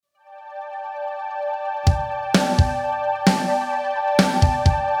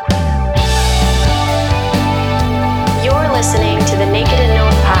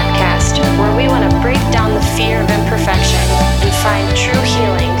fear of imperfection and find true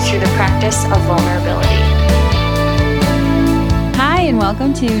healing through the practice of vulnerability. Hi, and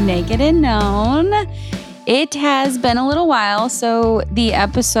welcome to Naked and Known. It has been a little while, so the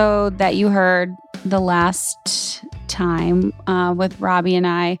episode that you heard the last time with Robbie and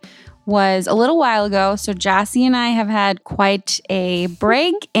I was a little while ago. So Jassy and I have had quite a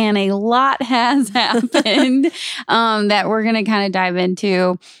break, and a lot has happened that we're going to kind of dive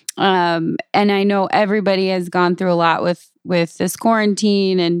into. And I know everybody has gone through a lot with this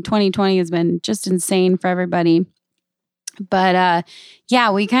quarantine, and 2020 has been just insane for everybody. But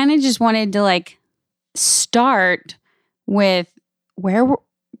yeah, we kind of just wanted to start with where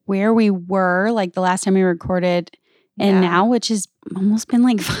we were the last time we recorded and now, which has almost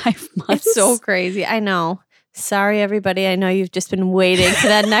been 5 months. It's so crazy. I know. Sorry, everybody. I know you've just been waiting for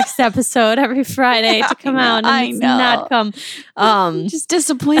that next episode every Friday to come out, and it's not come. Just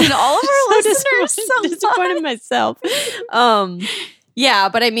disappointed all of our listeners. Disappointed myself. Yeah,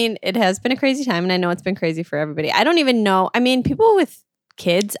 but I mean, it has been a crazy time, and I know it's been crazy for everybody. I don't even know. I mean, people with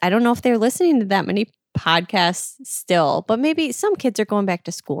kids, I don't know if they're listening to that many podcasts still, but maybe some kids are going back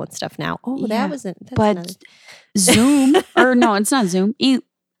to school and stuff now. Oh, yeah, that wasn't. But Zoom, or no, it's not Zoom.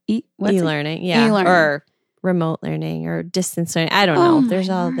 E-learning, yeah, e-learning. Or remote learning or distance learning. I don't know. There's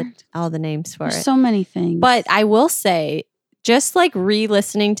all the names for it. So many things. But I will say, just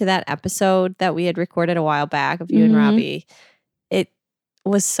re-listening to that episode that we had recorded a while back of you and Robbie, it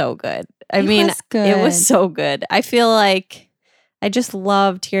was so good. It was so good. I feel like I just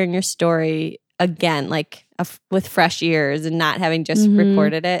loved hearing your story again, with fresh ears and not having just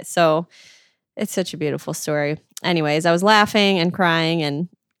recorded it. So it's such a beautiful story. Anyways, I was laughing and crying, and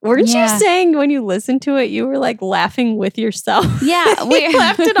weren't you saying when you listened to it, you were laughing with yourself? Yeah, we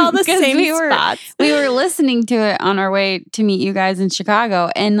laughed at all the same spots. We were listening to it on our way to meet you guys in Chicago,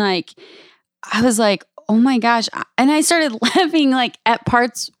 and I was like, oh my gosh. And I started laughing at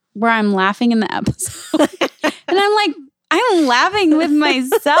parts where I'm laughing in the episode. And I'm laughing with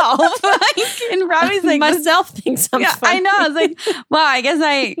myself. And Robbie's myself thinks I'm funny. I know. I was like, wow, I guess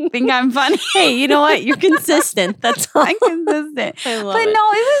I think I'm funny. Hey, you know what? You're consistent. That's all. I'm consistent. I love but it.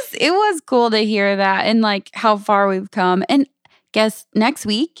 No, it was cool to hear that and how far we've come. And guess next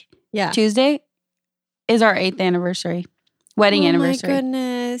week, Tuesday, is our 8th anniversary. Wedding anniversary. Oh my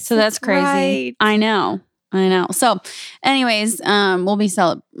goodness. So that's crazy. Right. I know. So anyways, we'll be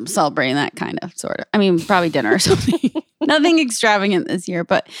celebrating that kind of, sort of. I mean, probably dinner or something. Nothing extravagant this year,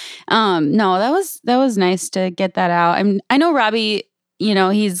 but no, that was nice to get that out. I know Robbie,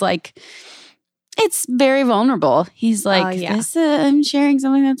 he's it's very vulnerable. He's this, I'm sharing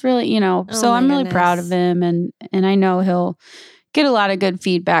something that's really, so I'm really proud of him, and I know he'll get a lot of good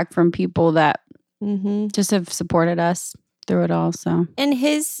feedback from people that just have supported us through it all. So, and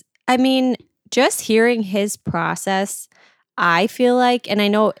just hearing his process, I feel and I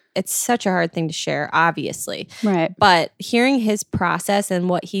know it's such a hard thing to share, obviously. Right. But hearing his process and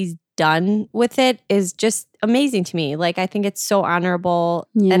what he's done with it is just amazing to me. I think it's so honorable,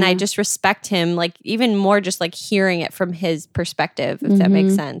 and I just respect him, even more just hearing it from his perspective, if that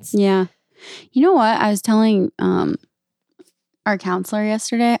makes sense. Yeah. You know what? I was telling our counselor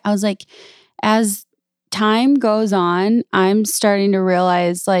yesterday, I was as time goes on, I'm starting to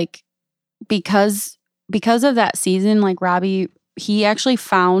realize because of that season, Robbie, he actually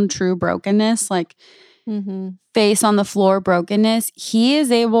found true brokenness, face on the floor brokenness. He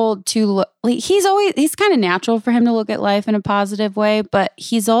is able to look, he's kind of natural for him to look at life in a positive way, but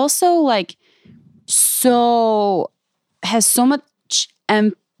he's also has so much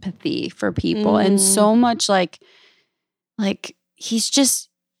empathy for people and so much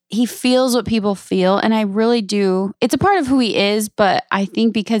he feels what people feel. And I really do. It's a part of who he is, but I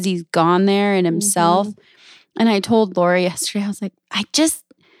think because he's gone there in himself. And I told Lori yesterday, I was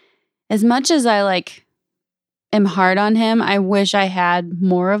as much as I am hard on him, I wish I had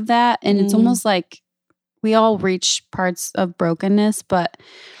more of that. And it's almost we all reach parts of brokenness, but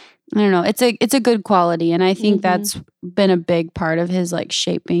I don't know. It's a good quality. And I think that's been a big part of his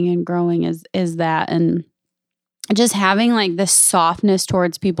shaping and growing is that. And just having this softness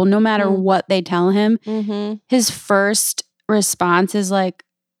towards people, no matter what they tell him. His first response is oh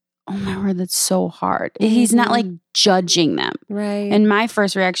my word, that's so hard. He's not judging them. Right. And my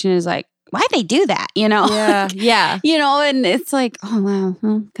first reaction is why'd they do that? Yeah. Yeah. And it's oh wow.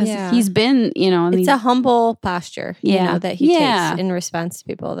 Because he's been, it's a humble posture, that he takes in response to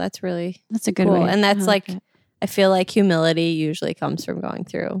people. That's a good cool. way. And that's I feel humility usually comes from going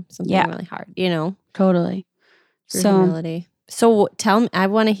through something really hard, Totally. Humility. So tell me, I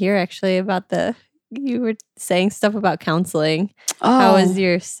want to hear actually about you were saying stuff about counseling. How was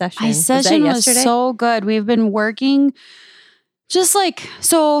your session? My session was so good. We've been working just like,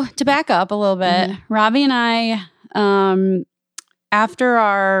 so to back up a little bit, Robbie and I, after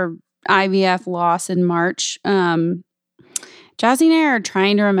our IVF loss in March, Jazzy and I are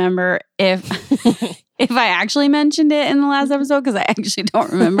trying to remember if I actually mentioned it in the last episode, because I actually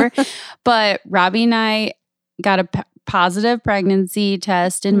don't remember. But Robbie and I got a positive pregnancy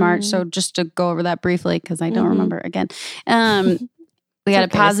test in March. So just to go over that briefly, because I don't remember again. We got a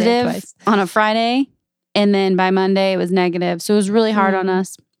positive on a Friday, and then by Monday it was negative. So it was really hard on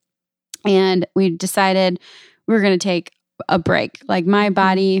us. And we decided we were going to take a break. Like my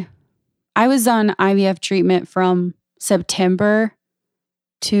body, I was on IVF treatment from September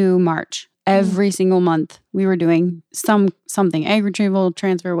to March. Every single month we were doing something, egg retrieval,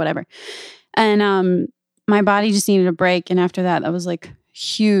 transfer, whatever. And my body just needed a break. And after that was like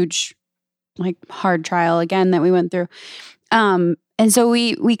huge, like hard trial again that we went through. And so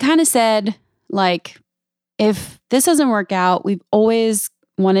we kind of said, like, if this doesn't work out, we've always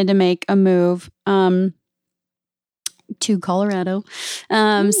wanted to make a move to Colorado.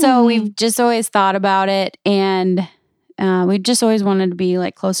 So we've just always thought about it, and we just always wanted to be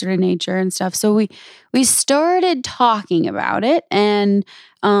like closer to nature and stuff. So we started talking about it, and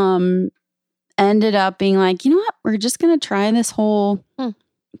ended up being like, you know what, we're just gonna try this whole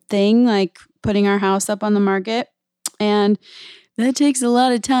thing, like putting our house up on the market, and that takes a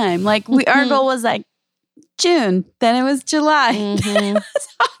lot of time. Like our goal was like June, then it was July, then it was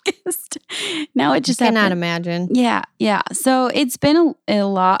August. Now it just cannot imagine. Yeah. So it's been a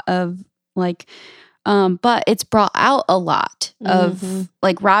lot of like, but it's brought out a lot of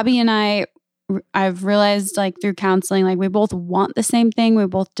like Robbie and I've realized like through counseling, like we both want the same thing. We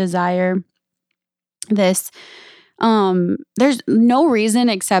both desire this. There's no reason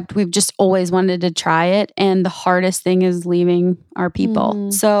except we've just always wanted to try it. And the hardest thing is leaving our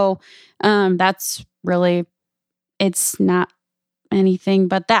people. So, that's really, it's not anything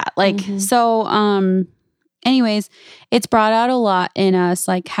but that. Like, so, anyways, it's brought out a lot in us,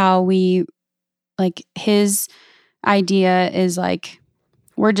 like how we, like his idea is like,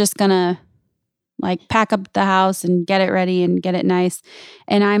 we're just gonna like pack up the house and get it ready and get it nice.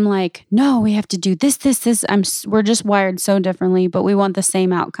 And I'm like, no, we have to do this. We're just wired so differently, but we want the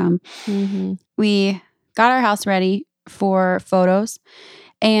same outcome. We got our house ready for photos,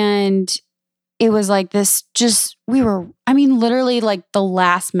 and it was like this, literally like the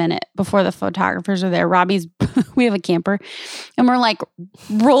last minute before the photographers are there. We have a camper, and we're like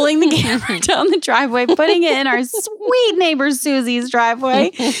rolling the camera down the driveway, putting it in our sweet neighbor Susie's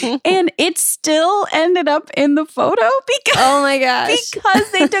driveway. And it still ended up in the photo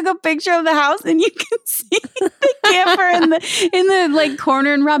because they took a picture of the house, and you can see the camper in the like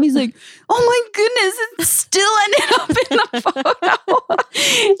corner. And Robbie's like, oh my goodness, it still ended up in the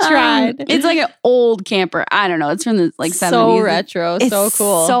photo. Tried. It's like an old camper. I don't know. It's from the like 70s. So retro. It's so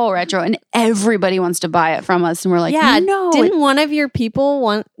cool. So retro. And everybody wants to buy it from us. And we're like, no. Didn't one of your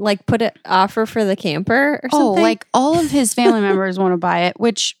people put an offer for the camper or something? Oh, like all of his family members want to buy it,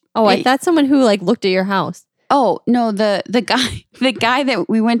 which... Oh, I thought someone who like looked at your house. Oh, no, the guy that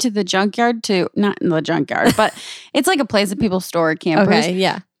we went to the junkyard to, not in the junkyard, but it's like a place that people store campers. Okay,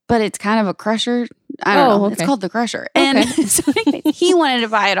 yeah. But it's kind of a crusher. I don't know. Okay. It's called the Crusher. And so anyways, he wanted to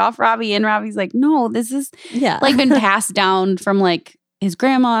buy it off Robbie, and Robbie's like, no, this is like been passed down from like his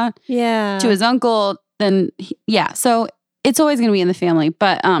grandma to his uncle. Then so it's always going to be in the family.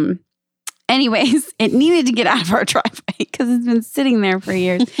 But anyways, it needed to get out of our driveway because it's been sitting there for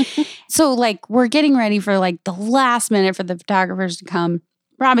years. So like we're getting ready for like the last minute for the photographers to come.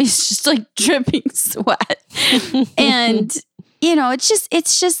 Robbie's just like dripping sweat. And you know, it's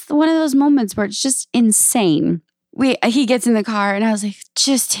just one of those moments where it's just insane. He gets in the car, and I was like,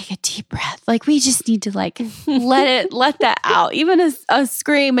 just take a deep breath. Like, we just need to like let that out, even a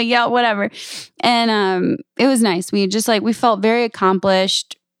scream, a yell, whatever. And it was nice. We just like, we felt very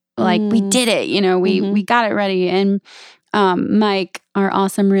accomplished. Like we did it, you know, we got it ready. And Mike, our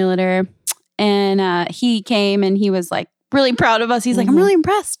awesome realtor, and he came, and he was like really proud of us. He's like, I'm really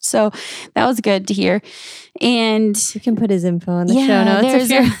impressed. So that was good to hear. And you can put his info in the show notes if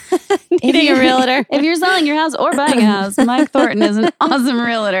you're needing a realtor. If you're selling your house or buying a house, Mike Thornton is an awesome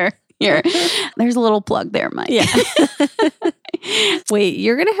realtor. Here, there's a little plug there, Mike. Yeah. Wait,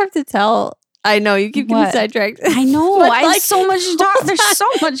 you're going to have to tell. I know you keep getting sidetracked. I know. I have so much to talk. There's so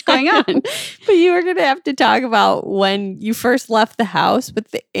much going on. But you were going to have to talk about when you first left the house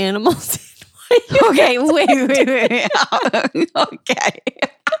with the animals. Okay, wait. Okay.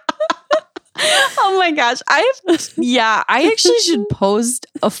 Oh my my gosh. I actually should post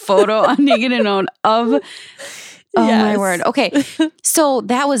a photo on Naked and Own of, my word. Okay. So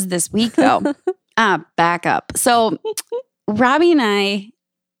that was this week though. Back up. So Robbie and I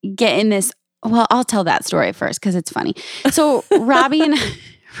get in this, well, I'll tell that story first because it's funny. So Robbie and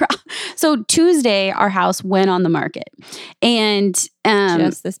so Tuesday, our house went on the market, and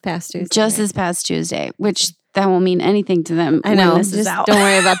just this past Tuesday, which that won't mean anything to them. I know. When this is out. Don't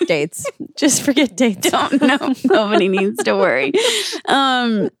worry about dates. Just forget dates. Don't know. Nobody needs to worry.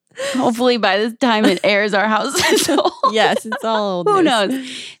 Hopefully, by the time it airs, our house is old. Yes, it's all old. Who knows?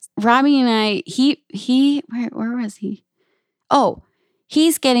 Robbie and I. Where was he? Oh, we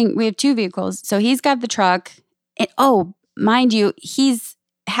have 2 vehicles, so he's got the truck. And, mind you, he's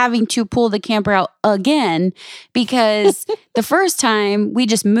having to pull the camper out again because the first time we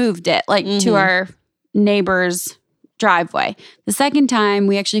just moved it to our neighbor's driveway. The second time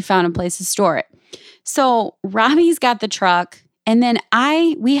we actually found a place to store it. So Robbie's got the truck, and then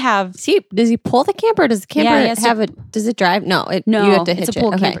we have. See, does he pull the camper? Does the camper have it? Does it drive? No, you have to hitch it's a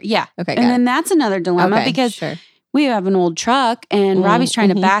pull camper. Yeah. Okay. And then that's another dilemma because. Sure. We have an old truck and Robbie's trying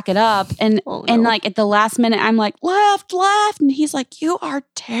to back it up. And and at the last minute, I'm like, left. And he's like, you are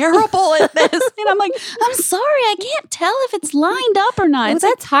terrible at this. And I'm like, I'm sorry. I can't tell if it's lined up or not. Well,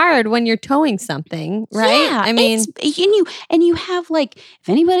 that's hard when you're towing something, right? Yeah, I mean, and you have if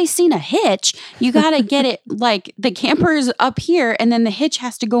anybody's seen a hitch, you got to get it the camper's up here and then the hitch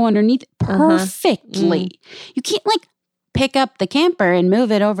has to go underneath perfectly. You can't pick up the camper and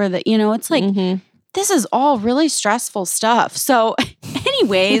move it over it's like, this is all really stressful stuff. So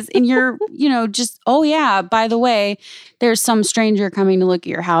anyways, and you're, just, by the way, there's some stranger coming to look at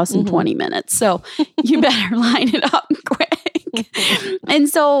your house in 20 minutes. So you better line it up quick. And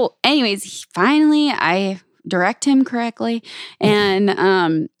so anyways, finally I direct him correctly.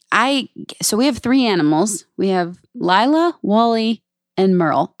 And so we have 3 animals. We have Lila, Wally, and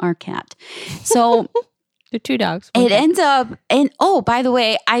Merle, our cat. So they're 2 dogs. It ends up, and by the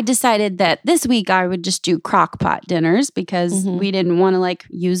way, I decided that this week I would just do crock pot dinners because we didn't want to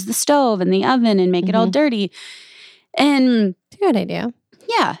use the stove and the oven and make it all dirty. And good idea.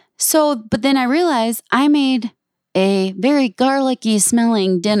 Yeah. So, but then I realized I made a very garlicky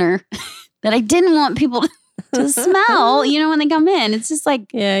smelling dinner that I didn't want people to smell, when they come in. It's just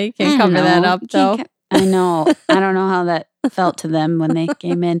yeah, you can't cover that up though. I know. I don't know how that felt to them when they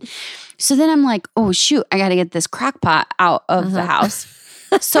came in. So then I'm like, oh shoot, I got to get this crock pot out of the house.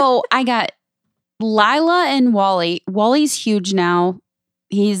 So I got Lila and Wally. Wally's huge now.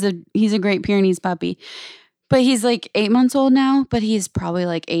 He's a Great Pyrenees puppy, but he's 8 months old now, but he's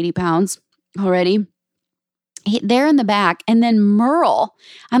probably 80 pounds already. They're in the back. And then Merle,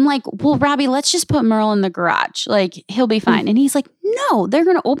 I'm like, well, Robbie, let's just put Merle in the garage. He'll be fine. And he's like, no, they're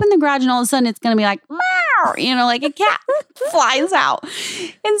going to open the garage and all of a sudden it's going to be meow, like a cat flies out.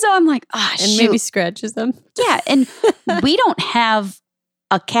 And so I'm like, and maybe scratches them. Yeah. And we don't have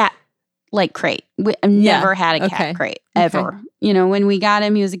a cat crate. I've never had a cat crate ever. Okay. When we got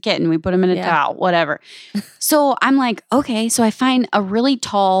him, he was a kitten. We put him in a towel, whatever. So I'm like, okay. So I find a really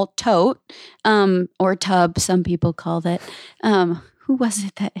tall tote, or tub, some people called it. Who was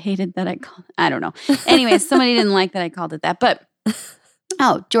it that hated that I called it? I don't know. Anyways, somebody didn't like that I called it that. But,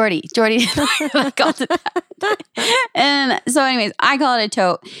 Jordy didn't like that I called it that. And so anyways, I call it a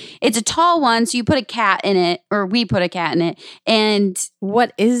tote. It's a tall one. So you put a cat in it, or we put a cat in it. And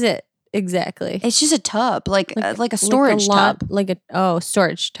what is it? Exactly. It's just a tub, like a storage tub.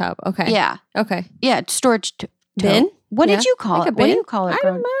 Storage tub. Okay. Yeah. Okay. Yeah, storage bin. What did you call it? What do you call it? I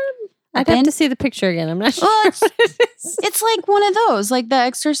don't know. I'd have to see the picture again. I'm not sure. What it is. It's like one of those, the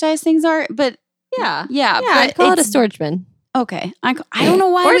exercise things are, but yeah. But I'd call it a storage bin. Okay. I don't know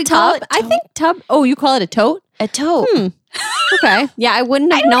why we call it. I think tub. Oh, you call it a tote? A tote. Okay. Yeah, I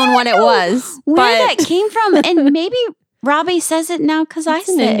wouldn't have known what it was. Where that came from, and maybe Robbie says it now because I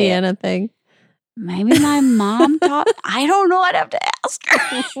said an Indiana thing. Maybe my mom taught. I don't know. I'd have to ask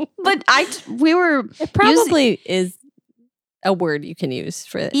her. But It probably is a word you can use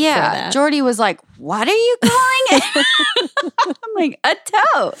for that. Jordy was like, "What are you calling it?" I'm like, "A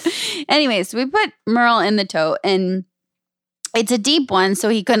tote." Anyway, so we put Merle in the tote, and it's a deep one, so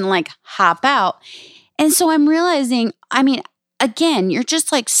he couldn't hop out. And so I'm realizing, again, you're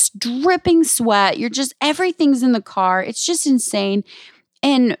just dripping sweat. You're just, everything's in the car. It's just insane.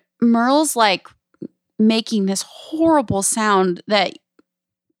 And Merle's making this horrible sound that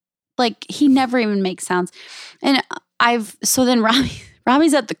he never even makes sounds. And so then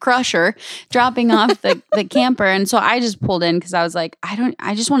Robbie's at the crusher dropping off the camper. And so I just pulled in because I was like,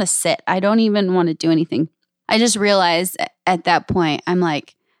 I just want to sit. I don't even want to do anything. I just realized at that point, I'm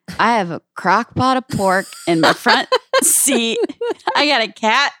like, I have a crock pot of pork in my front seat. I got a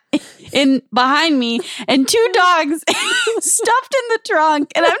cat in behind me and 2 dogs stuffed in the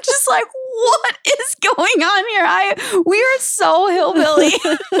trunk. And I'm just like, what is going on here? We are so hillbilly.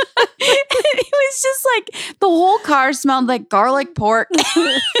 It was just like the whole car smelled like garlic pork.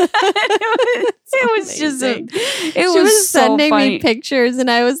 It was just she was so sending funny. Me pictures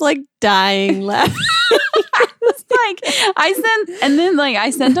and I was like dying laughing.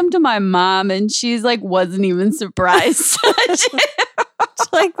 I sent them to my mom and she's like wasn't even surprised.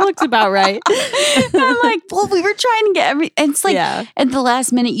 Like looks about right. I'm like, well, we were trying to get it's like at the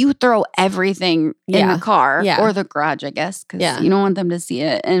last minute you throw everything in the car or the garage, I guess, because you don't want them to see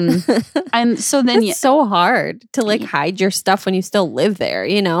it. And so then it's so hard to like hide your stuff when you still live there,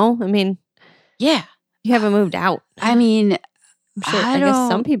 you know? I mean, you haven't moved out. I mean, sure, I guess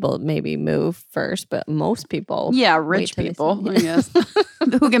some people maybe move first, but most people. Yeah, rich people, I guess.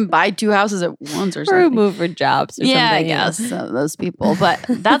 Who can buy 2 houses at once or something. Or move for jobs or something. I guess those people. But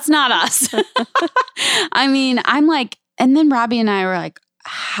that's not us. I mean, I'm like, and then Robbie and I were like,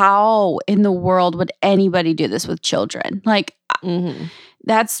 how in the world would anybody do this with children? Like,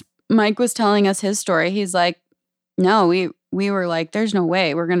 that's, Mike was telling us his story. He's like, no, we were like, there's no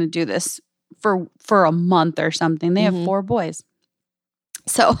way we're going to do this for a month or something. They have 4 boys.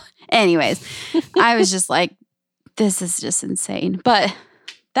 So anyways, I was just like, this is just insane. But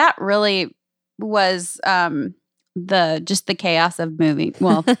that really was the chaos of moving.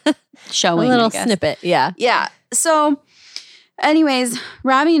 Well, showing a little snippet. Yeah. Yeah. So anyways,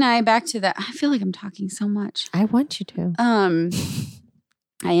 Robbie and I back to that. I feel like I'm talking so much. I want you to.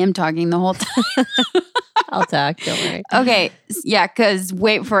 I am talking the whole time. I'll talk. Don't worry. Okay. Yeah, because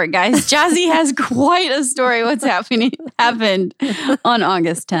wait for it, guys. Jazzy has quite a story. What's happened on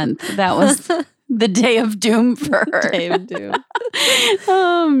August 10th. That was the day of doom for her. Day of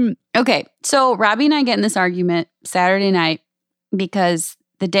doom. Okay. So Robbie and I get in this argument Saturday night because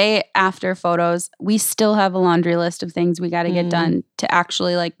the day after photos, we still have a laundry list of things we got to get done to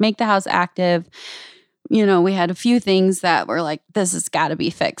actually like make the house active. You know, we had a few things that were like, this has got to be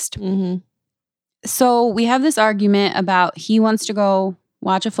fixed. So we have this argument about he wants to go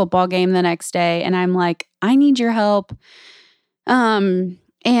watch a football game the next day. And I'm like, I need your help. And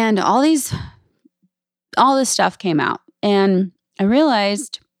all this stuff came out. And I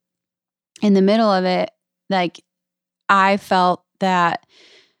realized in the middle of it, like, I felt that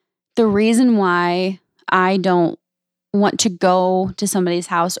the reason why I don't want to go to somebody's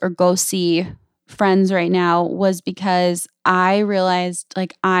house or go see friends right now was because I realized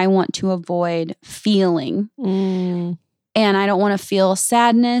like I want to avoid feeling and I don't want to feel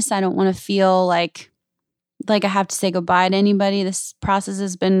sadness. I don't want to feel like I have to say goodbye to anybody. This process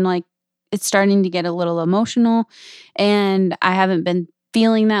has been like, it's starting to get a little emotional and I haven't been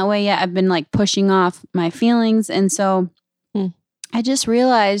feeling that way yet. I've been like pushing off my feelings. And so I just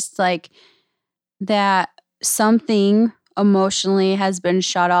realized like that something emotionally has been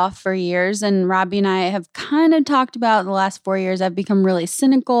shut off for years. And Robbie and I have kind of talked about the last 4 years, I've become really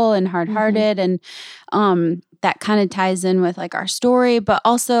cynical and hard-hearted. And that kind of ties in with like our story. But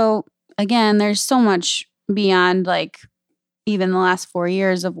also, again, there's so much beyond like even the last 4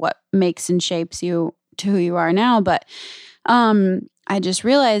 years of what makes and shapes you to who you are now. But I just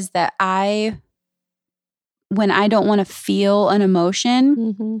realized that when I don't want to feel an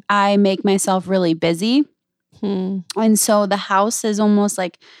emotion, I make myself really busy. And so the house is almost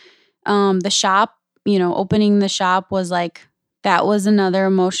like the shop, you know, opening the shop was like, that was another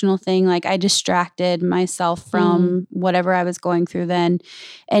emotional thing. Like I distracted myself from whatever I was going through then.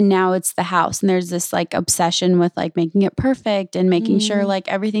 And now it's the house. And there's this like obsession with like making it perfect and making sure like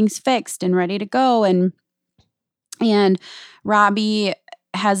everything's fixed and ready to go. And Robbie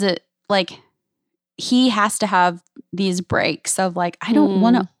has it like, he has to have these breaks of like, I don't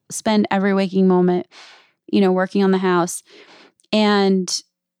want to spend every waking moment, you know, working on the house. And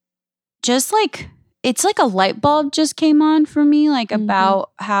just like, it's like a light bulb just came on for me, like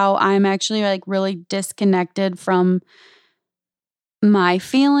about how I'm actually like really disconnected from my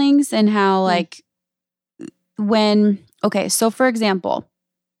feelings and how like so for example,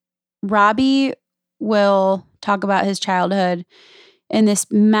 Robbie will talk about his childhood in this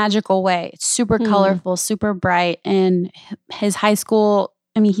magical way. It's super colorful, super bright. And his high school,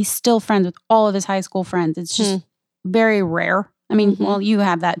 I mean, he's still friends with all of his high school friends. It's just very rare. I mean, well, you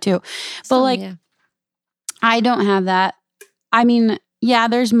have that too. But I don't have that. I mean, yeah,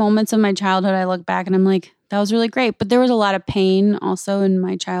 there's moments of my childhood I look back and I'm like, that was really great. But there was a lot of pain also in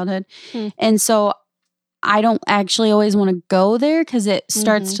my childhood. And so I don't actually always want to go there because it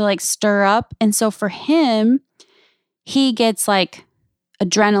starts to like stir up. And so for him, he gets like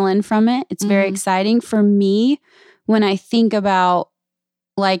adrenaline from it. It's very exciting for me when I think about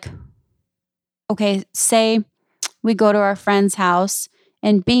like, okay, say we go to our friend's house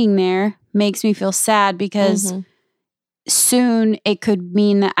and being there makes me feel sad because soon it could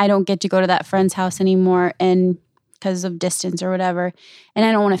mean that I don't get to go to that friend's house anymore and because of distance or whatever. And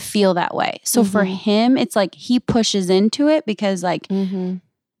I don't want to feel that way. So for him, it's like he pushes into it because like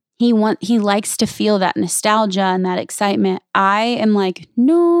he likes to feel that nostalgia and that excitement. I am like,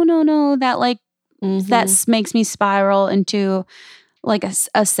 no, that like that makes me spiral into like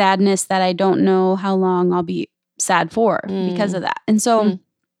a sadness that I don't know how long I'll be sad for because of that. And so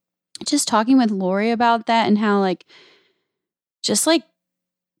just talking with Lori about that and how like, just like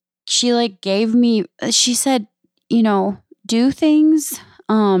she like gave me, she said, you know, do things.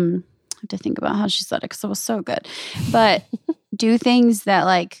 I have to think about how she said it because it was so good. But do things that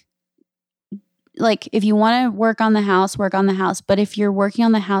like if you want to work on the house, work on the house. But if you're working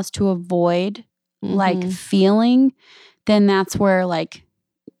on the house to avoid like feeling, then that's where like,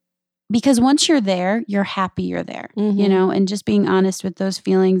 because once you're there, you're happy you're there, you know, and just being honest with those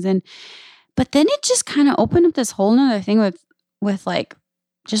feelings. But then it just kind of opened up this whole nother thing with like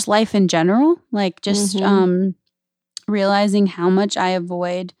just life in general, like just realizing how much I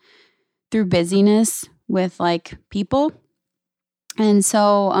avoid through busyness with like people. And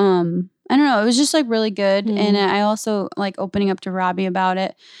so I don't know, it was just like really good. And I also like opening up to Robbie about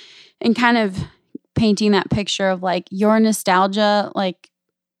it and kind of painting that picture of like your nostalgia, like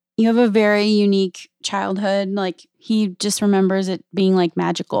you have a very unique childhood. Like he just remembers it being like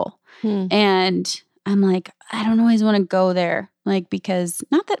magical. And I'm like, I don't always want to go there. Like, because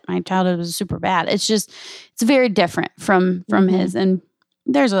not that my childhood was super bad. It's just, it's very different from his. And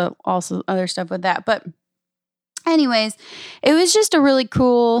there's also other stuff with that. But anyways, it was just a really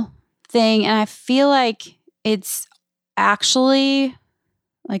cool thing. And I feel like it's actually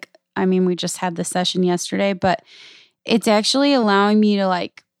like, I mean, we just had this session yesterday, but it's actually allowing me to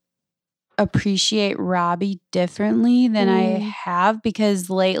like appreciate Robbie differently than I have, because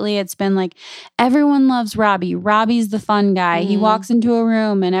lately it's been like everyone loves Robbie. Robbie's the fun guy. He walks into a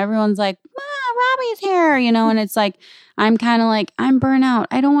room and everyone's like, Robbie's here, you know, and it's like I'm kind of like, I'm burnt out.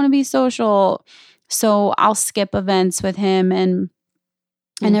 I don't want to be social. So I'll skip events with him and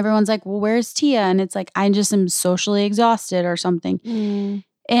everyone's like, well, where's Tia? And it's like, I just am socially exhausted or something.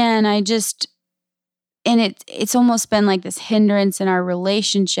 And I just, and it's almost been like this hindrance in our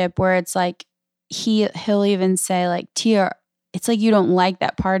relationship where it's like he'll even say like, Tia, it's like you don't like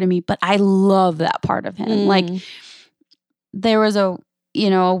that part of me, but I love that part of him. Like there was a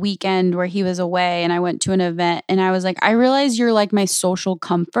weekend where he was away and I went to an event and I was like, I realize you're like my social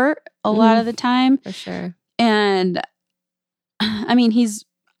comfort a lot of the time. For sure. And I mean,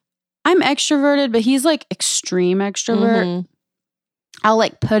 I'm extroverted, but he's like extreme extrovert. I'll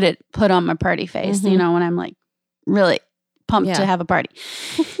like put on my party face, you know, when I'm like really pumped to have a party.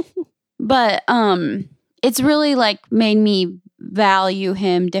 But it's really like made me value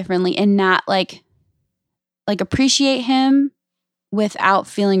him differently and not like appreciate him without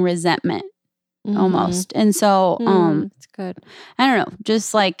feeling resentment almost. And so it's good. I don't know,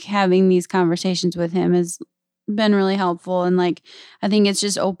 just like having these conversations with him has been really helpful. And like I think it's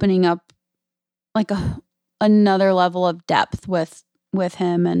just opening up like another level of depth with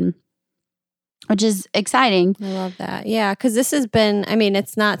him, and which is exciting. I love that. Yeah, because this has been, I mean,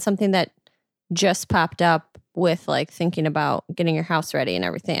 it's not something that just popped up with like thinking about getting your house ready and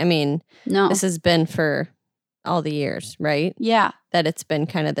everything. I mean, no, this has been for all the years, right? Yeah. That it's been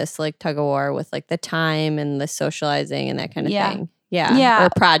kind of this like tug of war with like the time and the socializing and that kind of thing. Yeah. Yeah. Or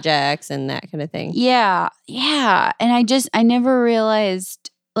projects and that kind of thing. Yeah. Yeah. And I never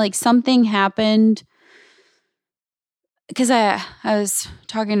realized like something happened. Because I was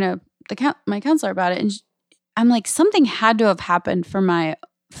talking to my counselor about it, and I'm like, something had to have happened for my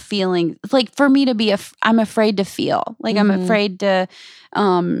feelings, like for me to be, I'm afraid to feel, like I'm afraid to,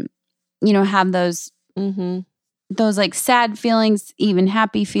 have those like sad feelings, even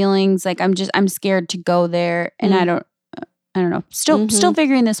happy feelings. Like I'm scared to go there, and I don't know, still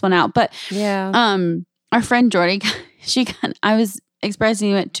figuring this one out. But yeah, our friend Jordy, I was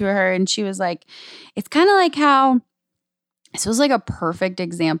expressing it to her, and she was like, it's kind of like how. This was like a perfect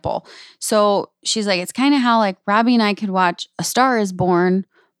example. So she's like, it's kind of how like Robbie and I could watch A Star Is Born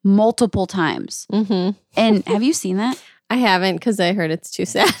multiple times. And have you seen that? I haven't, because I heard it's too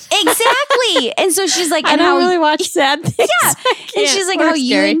sad. Exactly. And so she's like, I don't really watch sad things. Yeah. And she's like, how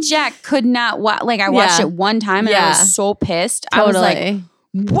you and Jack could not watch. Like I watched it one time and I was so pissed. Totally. I was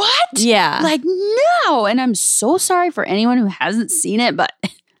like, what? Yeah. Like, no. And I'm so sorry for anyone who hasn't seen it, but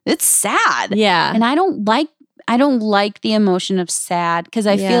it's sad. Yeah. And I don't like I don't like the emotion of sad because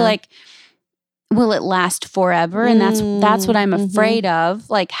I feel like, will it last forever? And that's what I'm afraid of.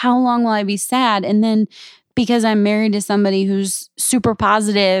 Like, how long will I be sad? And then because I'm married to somebody who's super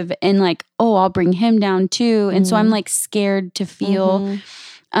positive and like, oh, I'll bring him down too. And so I'm like scared to feel.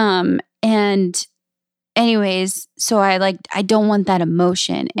 And anyways, so I don't want that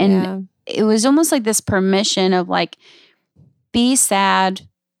emotion. And it was almost like this permission of like, be sad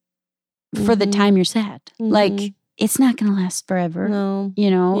for the time you're sad. Like, it's not going to last forever. No.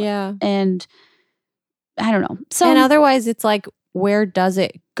 You know? Yeah. And I don't know. So, and otherwise it's like, where does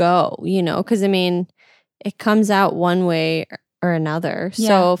it go? You know? Because I mean, it comes out one way or another. Yeah.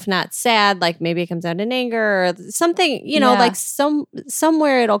 So if not sad, like maybe it comes out in anger or something, you know, like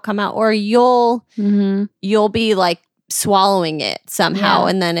somewhere it'll come out, or you'll be like swallowing it somehow,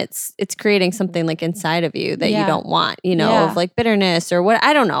 and then it's creating something like inside of you that you don't want, you know, of like bitterness or what.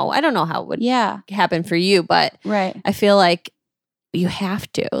 I don't know how it would happen for you, but I feel like you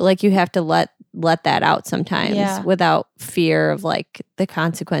have to let that out sometimes without fear of like the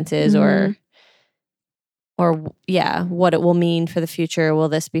consequences or what it will mean for the future. Will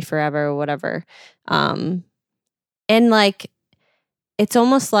this be forever or whatever? And like, it's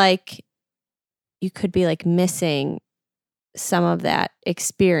almost like you could be like missing some of that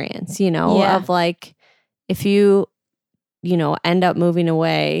experience, you know, of like, if you know, end up moving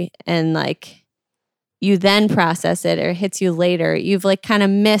away and like you then process it or it hits you later, you've like kind of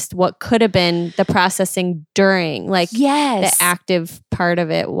missed what could have been the processing during like the active part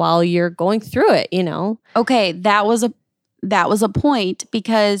of it while you're going through it, you know? Okay. That was a point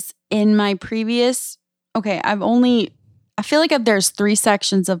because in my previous, I feel like there's 3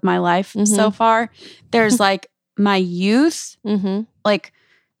 sections of my life so far. There's like my youth, like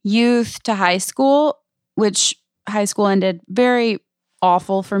youth to high school, which high school ended very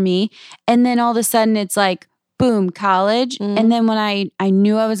awful for me. And then all of a sudden it's like, boom, college. And then when I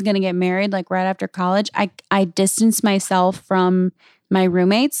knew I was going to get married, like right after college, I distanced myself from my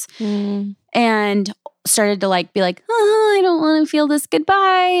roommates and started to like be like, oh, I don't want to feel this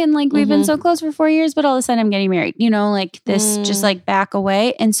goodbye. And like, we've been so close for 4 years, but all of a sudden I'm getting married, you know, like this just like back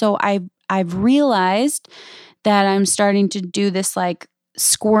away. And so I've realized that I'm starting to do this like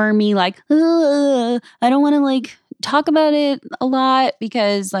squirmy, like, I don't want to like talk about it a lot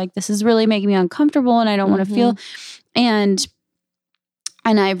because like this is really making me uncomfortable and I don't want to feel. And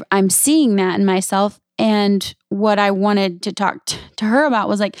I'm seeing that in myself. And what I wanted to talk to her about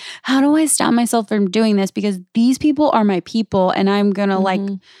was like, how do I stop myself from doing this? Because these people are my people and I'm going to like,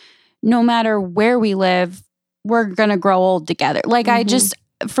 no matter where we live, we're going to grow old together. Like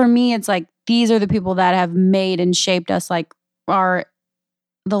for me, it's like, these are the people that have made and shaped us like the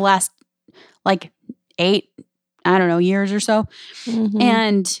last like 8, I don't know, years or so.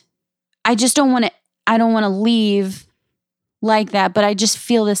 And I just don't want to leave like that, but I just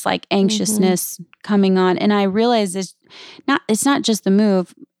feel this like anxiousness coming on. And I realize it's not just the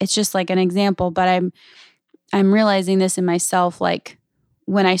move. It's just like an example, but I'm realizing this in myself. Like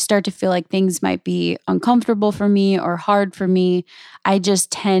when I start to feel like things might be uncomfortable for me or hard for me, I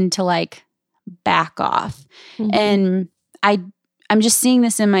just tend to like back off. And I'm just seeing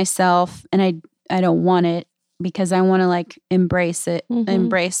this in myself and I don't want it because I want to like embrace it,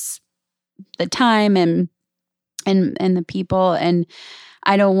 embrace the time and the people. And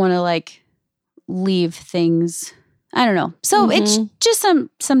I don't want to like leave things. I don't know. So it's just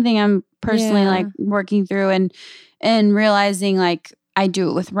something I'm personally like working through and realizing like I do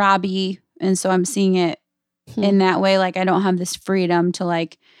it with Robbie. And so I'm seeing it in that way. Like I don't have this freedom to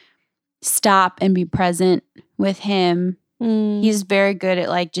like stop and be present with him. He's very good at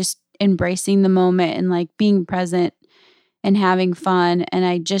like just embracing the moment and like being present and having fun. And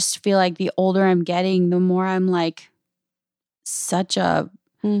I just feel like the older I'm getting, the more I'm like such a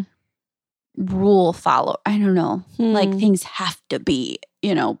rule follower. I don't know. Like things have to be,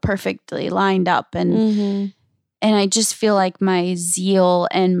 you know, perfectly lined up. And I just feel like my zeal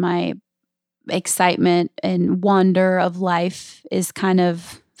and my excitement and wonder of life is kind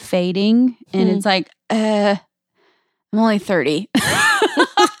of fading. And it's like, I'm only 30.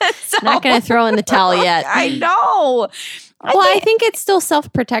 So, not going to throw in the towel yet. I know. I think it's still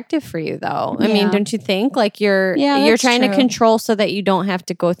self-protective for you though. I mean, don't you think? Like you're trying to control so that you don't have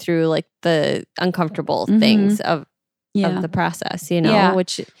to go through like the uncomfortable things of the process, you know,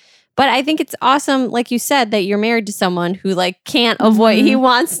 But I think it's awesome, like you said, that you're married to someone who like can't avoid, he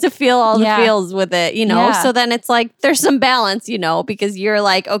wants to feel all the feels with it, you know? So then it's like, there's some balance, you know, because you're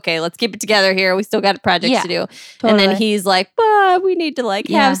like, okay, let's keep it together here. We still got projects to do. Totally. And then he's like, but we need to like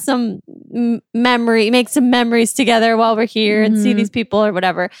have some make some memories together while we're here and see these people or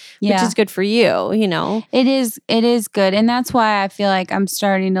whatever, which is good for you, you know? It is good. And that's why I feel like I'm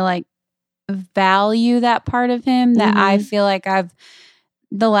starting to like value that part of him that I feel like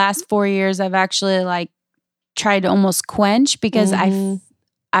the last 4 years I've actually like tried to almost quench because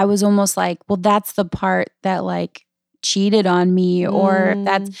I was almost like, well, that's the part that like cheated on me or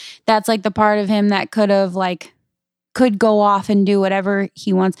that's like the part of him that could go off and do whatever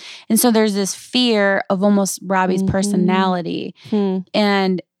he wants. And so there's this fear of almost Robbie's personality.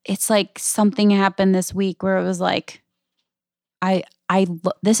 And it's like something happened this week where it was like,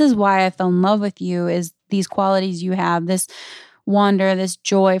 this is why I fell in love with you, is these qualities you have, this wonder, this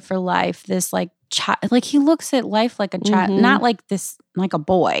joy for life, this like like he looks at life like a child, not like this, like a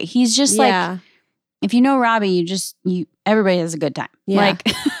boy. He's just like, if you know Robbie, everybody has a good time.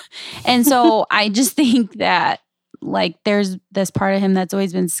 Like, and so I just think that like there's this part of him that's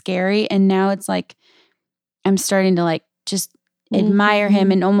always been scary. And now it's like, I'm starting to like just admire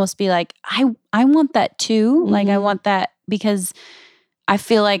him and almost be like, I want that too. Like I want that because I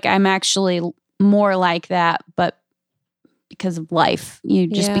feel like I'm actually more like that, but because of life, you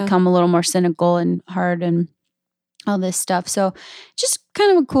just become a little more cynical and hard and all this stuff. So just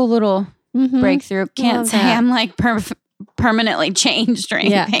kind of a cool little breakthrough. Can't say I'm like permanently changed or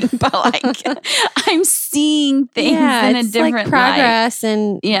anything, but like I'm seeing things in a different like progress light.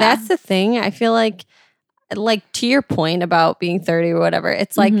 And that's the thing. I feel like to your point about being 30 or whatever,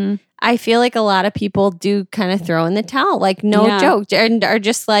 it's like, I feel like a lot of people do kind of throw in the towel, like no joke, and are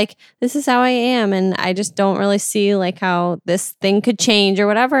just like, this is how I am. And I just don't really see like how this thing could change or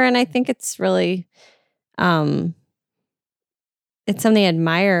whatever. And I think it's really, it's something I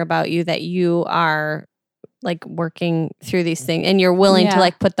admire about you, that you are like working through these things and you're willing to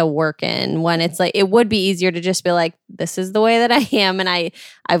like put the work in, when it's like, it would be easier to just be like, this is the way that I am. And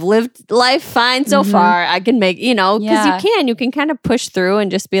I've lived life fine so far. I can make, you know, because you can kind of push through and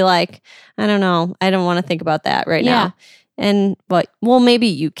just be like, I don't know. I don't want to think about that right now. And well, maybe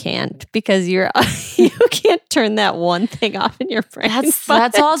you can't, because you can't turn that one thing off in your brain.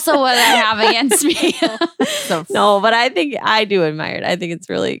 That's also what I have against me. No, but I think I do admire it. I think it's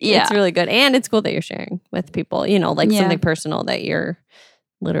really, it's really good. And it's cool that you're sharing with people, you know, like something personal that you're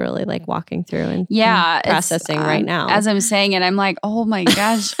literally like walking through and processing right now. As I'm saying it, I'm like, oh my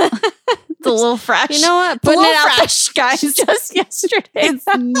gosh. It's a little fresh. You know what? Putting it out fresh, guys. Just yesterday. It's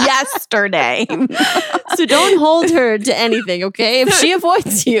yesterday. So don't hold her to anything, okay? If she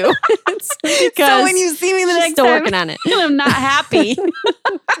avoids you, it's because so when you see me the next still time, working on it. I'm not happy.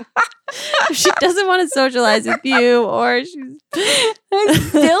 If she doesn't want to socialize with you, or I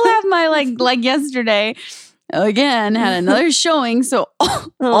still have my like yesterday. Again, had another showing, so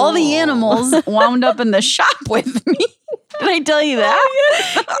all the animals wound up in the shop with me. Did I tell you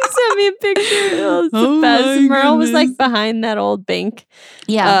that? You sent me a picture. Oh, it's the best. Merle was like behind that old bank.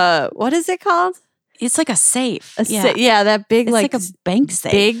 Yeah. What is it called? It's like a safe. That big, it's like a bank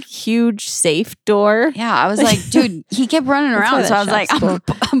safe. Big, huge safe door. Yeah, I was like, dude, he kept running around. So I was like, I'm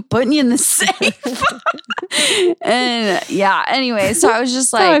putting you in the safe. And anyway, so I was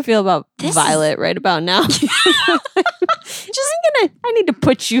just like, that's how I feel about Violet right about now. I need to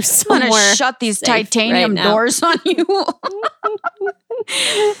put you somewhere. I'm gonna shut these titanium doors on you.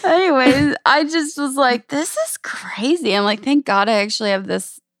 Anyways, I just was like, this is crazy. I'm like, thank God I actually have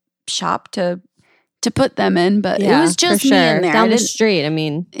this shop to put them in, but it was just me in there. Down the street. I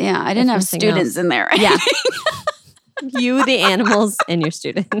mean, I didn't have students in there. Yeah. You, the animals, and your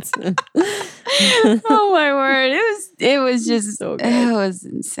students. Oh my word. It was just so good. It was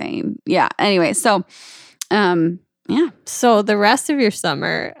insane. Yeah. Anyway, so So the rest of your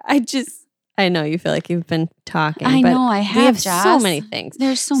summer, I know you feel like you've been talking. I know I have. We have so many things.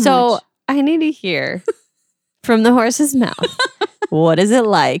 There's so much. So I need to hear from the horse's mouth. What is it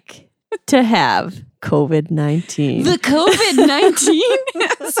like to have COVID-19? The COVID-19?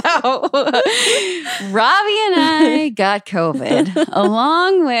 So Robbie and I got COVID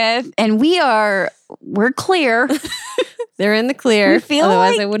along with, and we're clear. They're in the clear.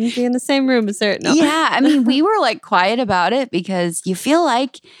 Otherwise, like, I wouldn't be in the same room as her. No. Yeah, I mean, we were like quiet about it because you feel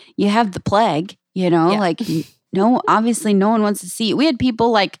like you have the plague, you know? Like, no, obviously no one wants to see it. We had people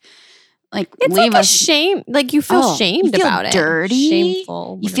like it's leave like us. A shame. Like you feel shamed about it. Dirty.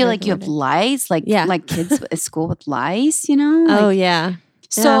 Shameful. You feel like you have lice, like kids at school with lice, you know? Oh, like, yeah.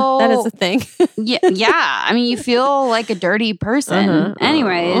 So that is a thing. yeah. I mean, you feel like a dirty person.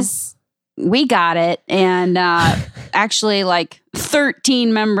 Anyways, we got it. And actually like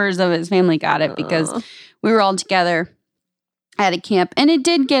 13 members of his family got it because we were all together at a camp. And it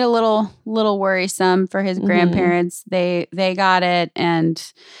did get a little worrisome for his grandparents. They got it.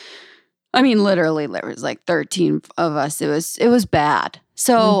 And I mean, literally there was like 13 of us. It was bad.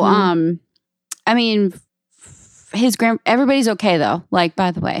 So, I mean, everybody's okay though. Like,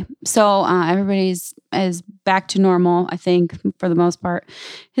 by the way, so everybody's is back to normal. I think for the most part.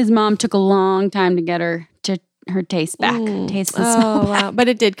 His mom took a long time to get her taste back, taste the smell back. Wow. But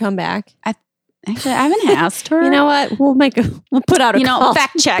it did come back. Actually, I haven't asked her. You know what? We'll put out a call.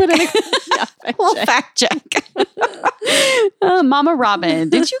 Fact check. We'll fact check. Mama Robin,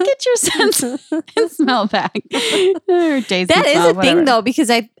 did you get your sense and smell back? Or taste that is smell, a thing though,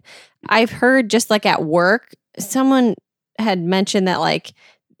 because I've heard just like at work, someone had mentioned that like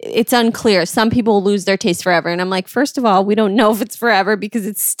it's unclear. Some people lose their taste forever. And I'm like, first of all, we don't know if it's forever because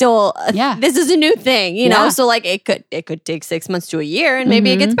it's still, this is a new thing, you know? So like it could take 6 months to a year and maybe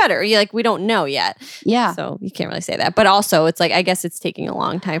it gets better. We don't know yet. Yeah. So you can't really say that. But also it's like, I guess it's taking a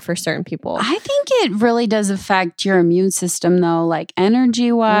long time for certain people. I think it really does affect your immune system though, like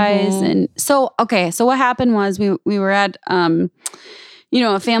energy wise. And so, okay. So what happened was we were at, a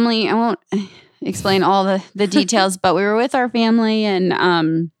family, I won't explain all the details, but we were with our family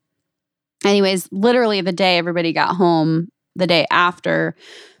and anyways, literally the day everybody got home, the day after,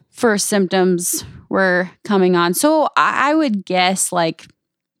 first symptoms were coming on. So I would guess like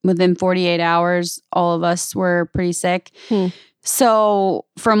within 48 hours, all of us were pretty sick. So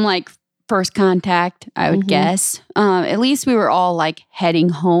from like first contact, I would guess, at least we were all like heading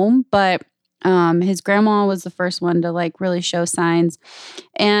home, but his grandma was the first one to like really show signs.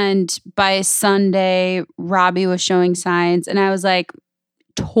 And by Sunday, Robbie was showing signs and I was like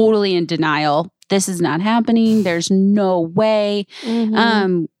totally in denial. This is not happening. There's no way.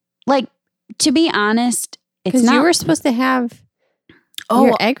 Like to be honest, it's not. Because you were supposed to have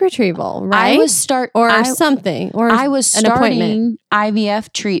your egg retrieval, right? I was something. Or I was starting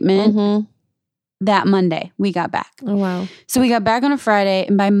IVF treatment that Monday. We got back. Oh, wow. So we got back on a Friday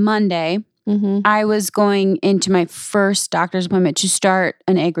and by Monday, I was going into my first doctor's appointment to start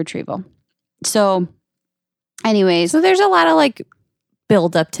an egg retrieval. So anyways. So there's a lot of like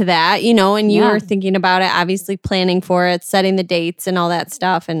build up to that, and you were thinking about it, obviously planning for it, setting the dates and all that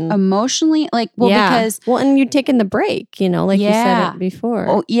stuff. And emotionally, because. Well, and you're taking the break, like you said it before.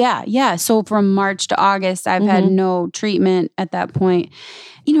 Oh, yeah. Yeah. So from March to August, I've had no treatment at that point.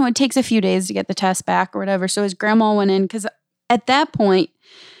 It takes a few days to get the test back or whatever. So his grandma went in because at that point,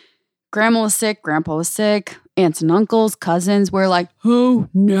 grandma was sick, grandpa was sick, aunts and uncles, cousins were like, oh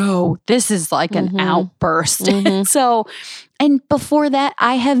no, this is like an outburst. So, and before that,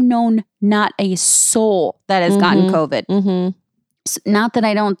 I have known not a soul that has gotten COVID. So, not that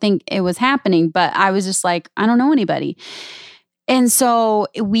I don't think it was happening, but I was just like, I don't know anybody. And so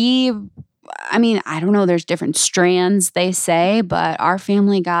I don't know, there's different strands, they say, but our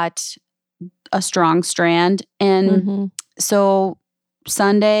family got a strong strand. And so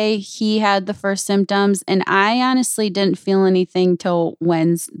Sunday, he had the first symptoms, and I honestly didn't feel anything till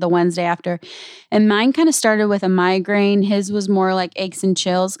the Wednesday after. And mine kind of started with a migraine. His was more like aches and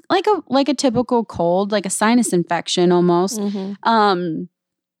chills, like a typical cold, like a sinus infection almost.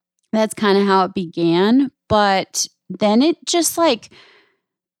 That's kind of how it began. But then it just like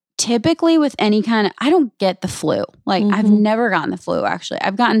typically with any kind of, I don't get the flu. Like I've never gotten the flu actually.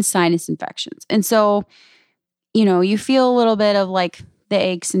 I've gotten sinus infections, and so you feel a little bit of like the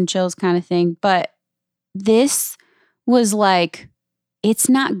aches and chills kind of thing. But this was like, it's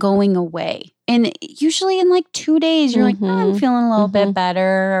not going away. And usually in like 2 days, you're like, oh, I'm feeling a little bit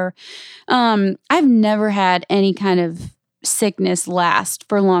better. Or I've never had any kind of sickness last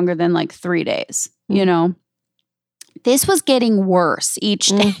for longer than like 3 days, This was getting worse each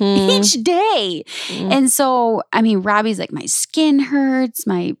day. And so, Robbie's like, my skin hurts,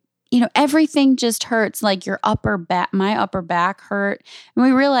 everything just hurts, like your my upper back hurt. And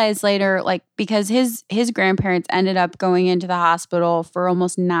we realized later, like, because his grandparents ended up going into the hospital for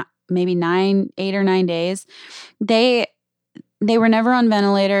almost maybe 8 or 9 days. They were never on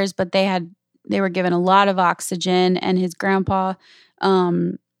ventilators, but they were given a lot of oxygen, and his grandpa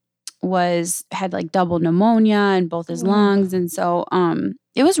had like double pneumonia in both his lungs. And so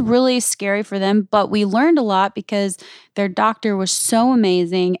it was really scary for them, but we learned a lot because their doctor was so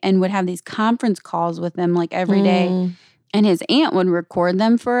amazing and would have these conference calls with them like every day. And his aunt would record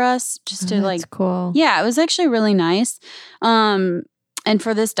them for us just to like, cool. Yeah, it was actually really nice. And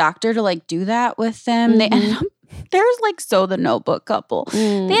for this doctor to like do that with them, they ended up There's like the Notebook couple.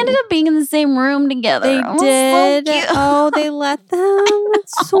 They ended up being in the same room together. They did. So oh, they let them.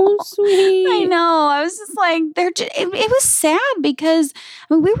 That's so sweet. I know. I was just like, it was sad because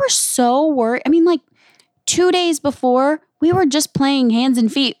we were so worried. I mean, like 2 days before, we were just playing hands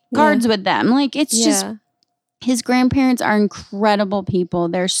and feet cards with them. Like it's just. His grandparents are incredible people.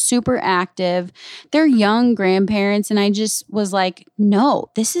 They're super active. They're young grandparents. And I just was like, no,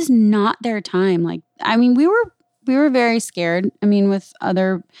 this is not their time. Like, I mean, we were very scared. I mean, with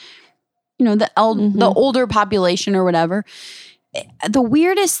other, the older population or whatever. The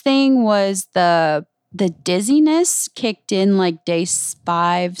weirdest thing was the dizziness kicked in like day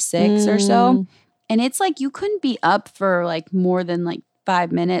 5, 6 or so. And it's like you couldn't be up for like more than like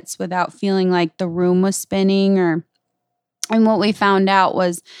 5 minutes without feeling like the room was spinning and what we found out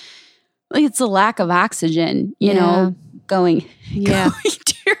was like it's a lack of oxygen, going. Yeah.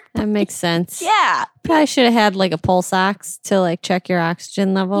 That makes sense. Yeah. Probably should have had like a pulse ox to like check your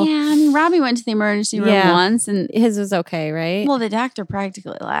oxygen level. Yeah. I mean, Robbie went to the emergency room once and his was okay, right? Well, the doctor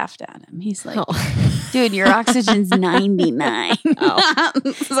practically laughed at him. He's like, dude, your oxygen's 99.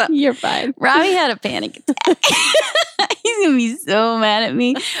 So, you're fine. Robbie had a panic attack. He's going to be so mad at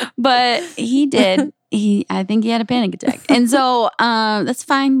me. But he did. I think he had a panic attack. And so that's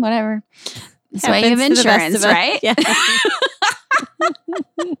fine. Whatever. That's why you have insurance, right? Yeah.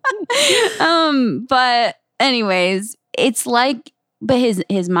 But anyways, it's like, but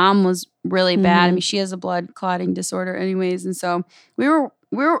his mom was really bad. I mean, she has a blood clotting disorder anyways. And so we were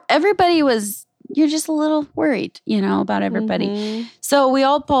everybody was, you're just a little worried, about everybody. So we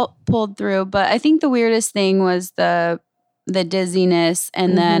all pulled through, but I think the weirdest thing was the dizziness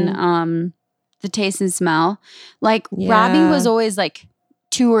and then the taste and smell. Like Robbie was always like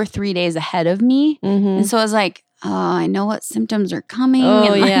 2 or 3 days ahead of me. And so I was like, oh, I know what symptoms are coming.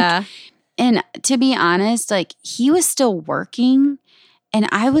 Oh, and yeah. And to be honest, like he was still working. And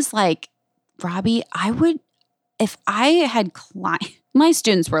I was like, Robbie, if I had my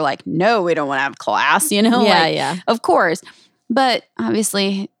students were like, no, we don't want to have class, Yeah. Of course. But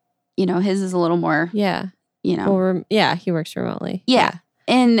obviously, his is a little more, Well, he works remotely. Yeah.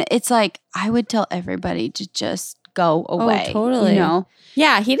 And it's like, I would tell everybody to just go away. Oh, totally.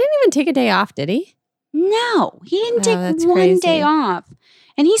 Yeah, he didn't even take a day off, did he? No, he didn't take one crazy. day off.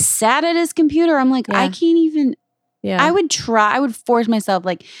 And he sat at his computer. I'm like, I can't even. Yeah. I would force myself,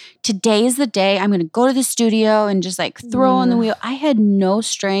 like, today is the day I'm going to go to the studio and just like throw on the wheel. I had no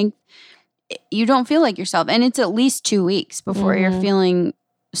strength. You don't feel like yourself. And it's at least 2 weeks before you're feeling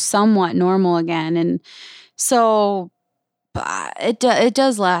somewhat normal again. And so it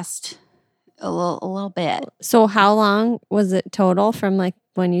does last a little bit. So how long was it total from like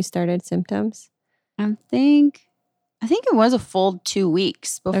when you started symptoms? I think it was a full 2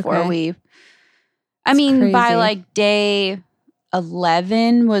 weeks before crazy. By like day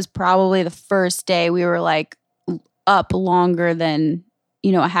 11 was probably the first day we were like up longer than,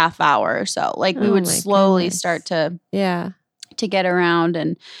 a half hour or so. Like we would slowly start to get around,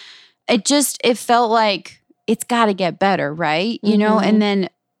 and it felt like it's got to get better, right? And then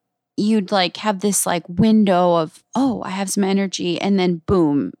you'd like have this like window of, oh, I have some energy, and then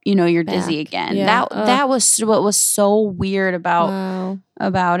boom, you're dizzy again. Yeah. That was what was so weird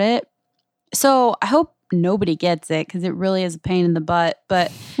about it. So I hope nobody gets it because it really is a pain in the butt.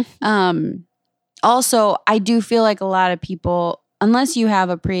 But also, I do feel like a lot of people, unless you have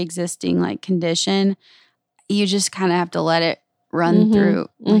a pre-existing like condition, you just kind of have to let it run through,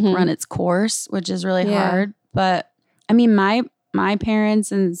 run its course, which is really hard. But I mean, my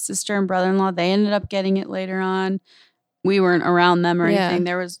parents and sister and brother-in-law, they ended up getting it later on. We weren't around them or anything.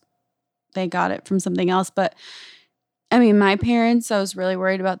 They got it from something else. But I mean, my parents, I was really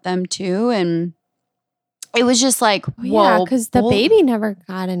worried about them too. And it was just like, whoa. Because the baby never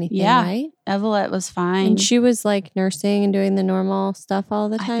got anything, right? Evelette was fine. And she was like nursing and doing the normal stuff all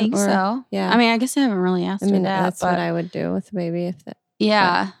the time? I think so. Yeah. I mean, I guess I haven't really asked her that. That's what I would do with the baby.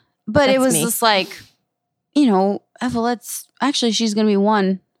 But it was just like, Evelette's, actually, she's going to be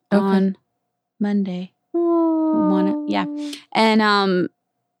 1 on Monday. Yeah. And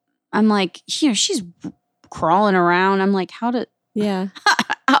I'm like, she's crawling around. I'm like, how do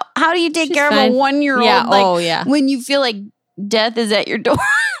you take care of a 1-year-old? Yeah. When you feel like death is at your door.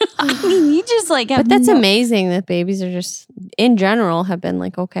 I mean, you just like have. But that's amazing that babies are just, in general, have been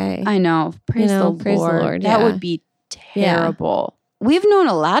like, okay. I know. Praise the Lord. That would be terrible. We've known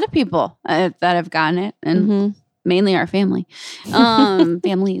a lot of people that have gotten it. And mainly our family,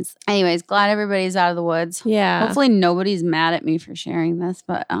 families. Anyways, glad everybody's out of the woods. Yeah. Hopefully nobody's mad at me for sharing this,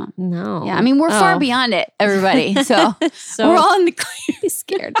 but no. Yeah, I mean, we're far beyond it, everybody. So, we're all in the clear.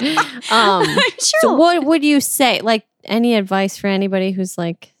 Scared. So what would you say? Like, any advice for anybody who's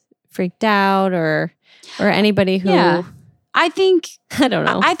like freaked out or anybody who I think I don't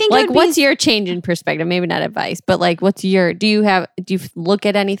know. I think like what's your change in perspective? Maybe not advice, but like do you look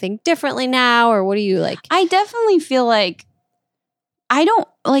at anything differently now, or what do you like? I definitely feel like I don't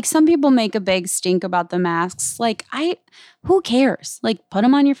like, some people make a big stink about the masks. Like who cares? Like, put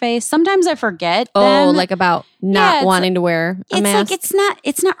them on your face. Sometimes I forget them. Like about not wanting to wear a mask. It's like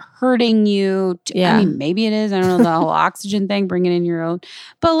it's not hurting you. I mean, maybe it is. I don't know, the whole oxygen thing, bringing in your own.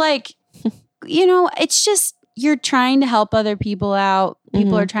 But like, it's just, you're trying to help other people out.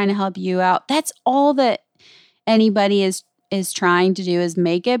 People are trying to help you out. That's all that anybody is trying to do, is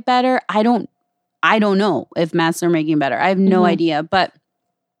make it better. I don't know if masks are making it better. I have no idea. But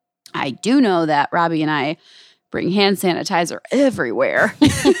I do know that Robbie and I bring hand sanitizer everywhere.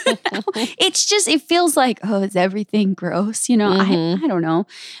 It's just, it feels like, oh, is everything gross? I don't know.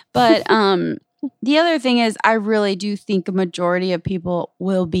 But the other thing is, I really do think a majority of people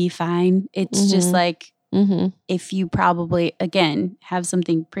will be fine. It's just like, if you probably, again, have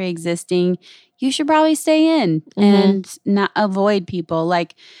something pre-existing, you should probably stay in and not avoid people.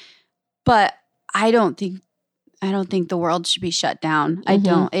 Like, but I don't think the world should be shut down. I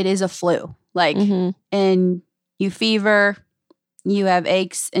don't. It is a flu. Like, and you fever, you have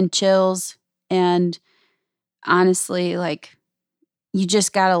aches and chills, and honestly, like, you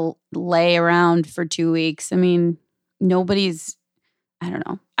just gotta lay around for 2 weeks. I mean, I don't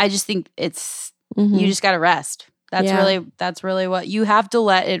know. I just think it's, you just gotta rest. That's really what you have to,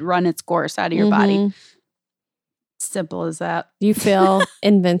 let it run its course out of your body. Simple as that. Do you feel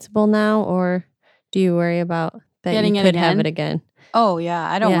invincible now, or do you worry about that getting you could have it again? Oh yeah,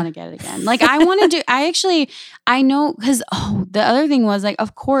 I don't want to get it again. Like, I want to do. I know, because the other thing was, like,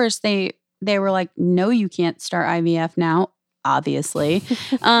 of course they were like, no, you can't start IVF now, obviously.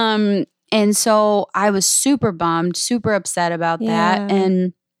 And so I was super bummed, super upset about that,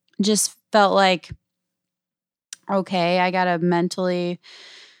 and just felt like, okay, I gotta mentally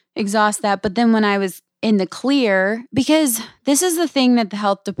exhaust that. But then when I was in the clear, because this is the thing that the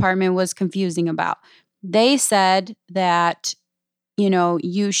health department was confusing about. They said that,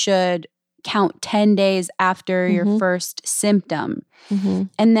 you should count 10 days after your first symptom.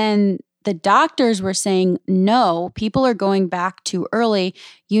 And then the doctors were saying, no, people are going back too early.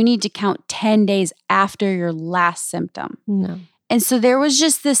 You need to count 10 days after your last symptom. No. And so there was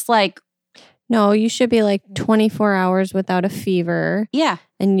just this like, no, you should be like 24 hours without a fever. Yeah.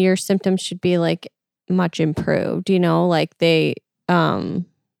 And your symptoms should be like much improved, like they,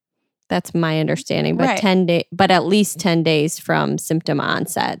 that's my understanding, but 10 days, but at least 10 days from symptom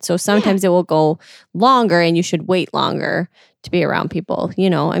onset. So sometimes it will go longer, and you should wait longer to be around people,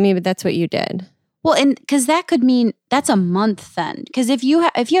 I mean, but that's what you did. Well, and because that could mean that's a month then. Because if you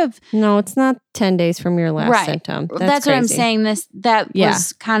have no, it's not 10 days from your last symptom. That's what I'm saying. That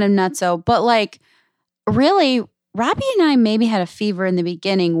was kind of nutso. But like, really, Robbie and I maybe had a fever in the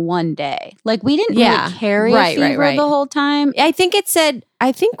beginning one day. Like, we didn't really carry a fever the whole time. I think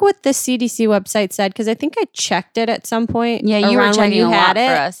what the CDC website said, because I think I checked it at some point. Yeah, you were checking you had it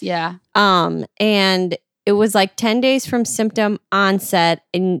for us. Yeah. And it was like 10 days from symptom onset,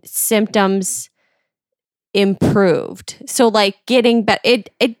 and symptoms improved. So like getting better.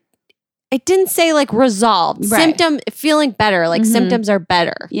 It didn't say like resolved. Symptom feeling better, like symptoms are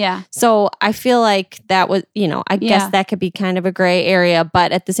better. Yeah. So I feel like that was, I guess that could be kind of a gray area,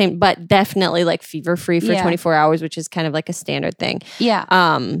 but but definitely like fever free for 24 hours, which is kind of like a standard thing. Yeah.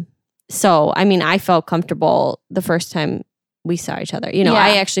 So I mean, I felt comfortable the first time we saw each other.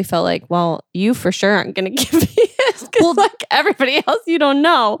 I actually felt like, well, you for sure aren't going to give me this, because like everybody else, you don't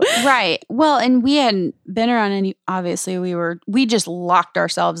know. Right. Well, and we hadn't been around any, obviously we just locked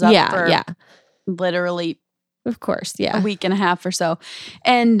ourselves up for literally, of course, a week and a half or so.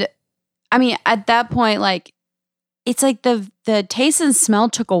 And I mean, at that point, like, it's like the taste and smell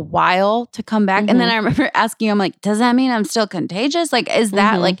took a while to come back. And then I remember asking, I'm like, does that mean I'm still contagious? Like, is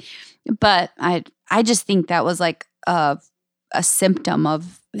that like, but I just think that was like a symptom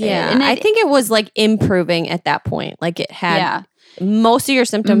of and I think it was like improving at that point. Like, it had most of your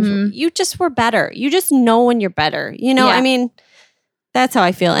symptoms, you just were better. You just know when you're better. I mean, That's how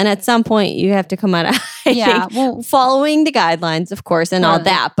I feel. And at some point, you have to come out of following the guidelines, of course, and all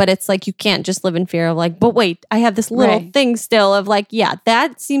that. But it's like you can't just live in fear of like, but wait, I have this little thing still of like, yeah,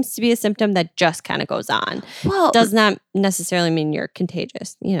 that seems to be a symptom that just kind of goes on. Well, does not necessarily mean you're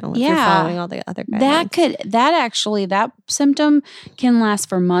contagious, if you're following all the other guidelines. That symptom can last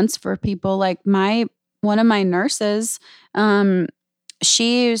for months for people. Like one of my nurses,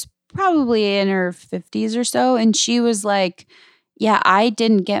 she was probably in her 50s or so, and she was like, yeah, I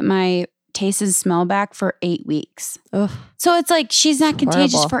didn't get my taste and smell back for 8 weeks. Ugh. So it's like she's not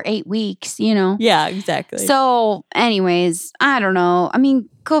contagious for 8 weeks, Yeah, exactly. So anyways, I don't know. I mean,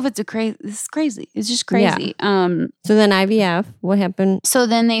 COVID's it's crazy. It's just crazy. Yeah. So then IVF, what happened? So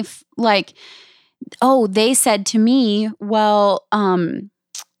then they they said to me, well,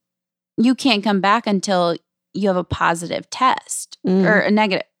 you can't come back until you have a positive test or a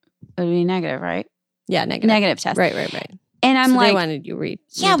negative. It would be negative, right? Yeah, negative. Negative test. Right. And I'm they wanted you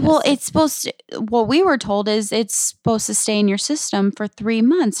it's supposed to, what we were told is it's supposed to stay in your system for 3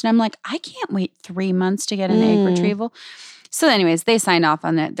 months. And I'm like, I can't wait 3 months to get an egg retrieval. So anyways, they signed off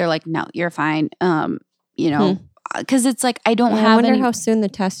on it. They're like, no, you're fine. Because it's like, I wonder how soon the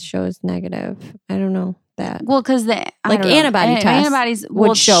test shows negative. I don't know that. Well, because antibodies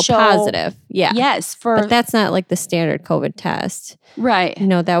would show positive. Yeah. Yes. But that's not like the standard COVID test. Right.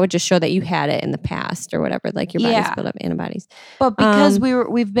 That would just show that you had it in the past or whatever. Like your body's built up antibodies. But because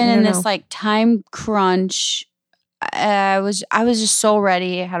we've been in this like time crunch, I was just so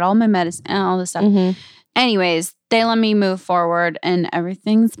ready. I had all my medicine and all this stuff. Mm-hmm. Anyways, they let me move forward and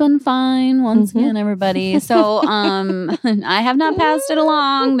everything's been fine once again, everybody. So I have not passed it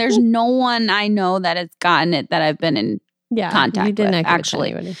along. There's no one I know that has gotten it that I've been in contact you didn't with.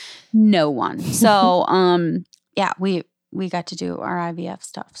 Actually, no one. So we got to do our IVF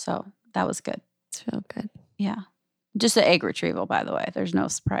stuff. So that was good. It felt good. Yeah. Just an egg retrieval, by the way. There's no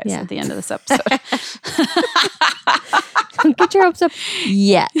surprise at the end of this episode. Don't get your hopes up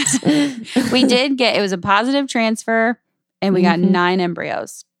yet. We did get, it was a positive transfer and we got 9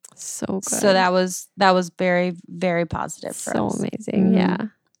 embryos. So good. So that was very, very positive for us. So amazing. Yeah.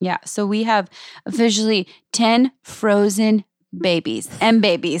 Yeah. So we have officially 10 frozen babies.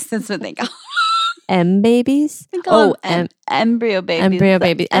 M-babies. That's what they call them. M-babies? Embryo babies. Embryo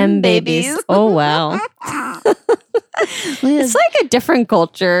babies. M-babies. Oh, wow. It's like a different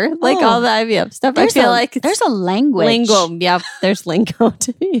culture. Like all the IVF stuff. I feel like there's a language. Lingo. Yep. There's lingo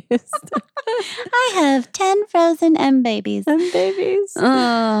to be used. I have 10 frozen M-babies. M-babies.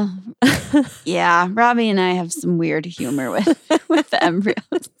 Yeah. Robbie and I have some weird humor with the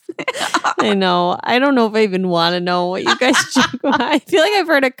embryos. I know. I don't know if I even want to know what you guys joke about. I feel like I've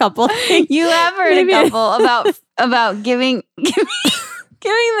heard a couple things. You have heard a couple about giving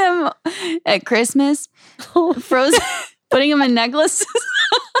them at Christmas frozen, putting them in necklaces.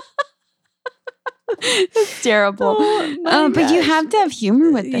 It's terrible. But you have to have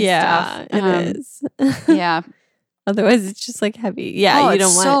humor with this stuff. It is. Yeah. Otherwise, it's just like heavy. Yeah, you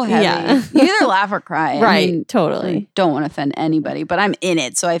don't want. So heavy. Yeah. You either laugh or cry. Right. I mean, totally. I don't want to offend anybody, but I'm in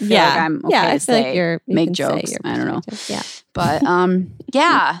it, so I feel like I'm okay to say, like make jokes. I don't know. Yeah. But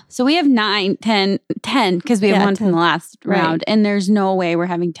so we have 10 because we have one from the last round, and there's no way we're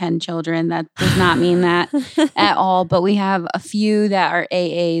having 10 children. That does not mean that at all. But we have a few that are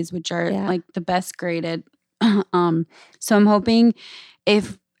AAs, which are like the best graded. So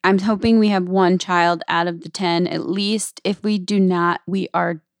I'm hoping we have one child out of the 10 at least. If we do not, we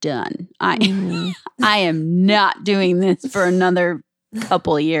are done. I am not doing this for another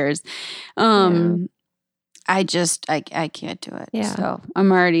couple of years. I can't do it. Yeah. So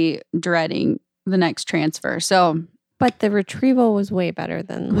I'm already dreading the next transfer. So, but the retrieval was way better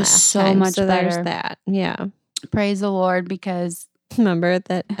than last time. Much better. There's that. Yeah. Praise the Lord, because remember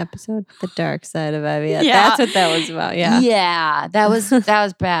that episode, The Dark Side of IVF? Yeah. That's what that was about. Yeah. Yeah. That was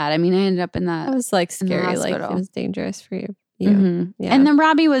bad. I mean, I ended up in that. It was like scary. Like it was dangerous for you. Mm-hmm. Yeah. And then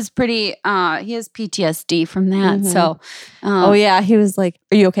Robbie was pretty, he has PTSD from that. Mm-hmm. So, he was like,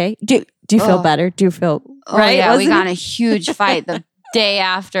 "Are you okay? Do you feel better? Do you feel right?" Yeah, we got in a huge fight the day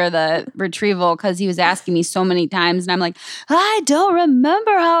after the retrieval because he was asking me so many times, and I'm like, I don't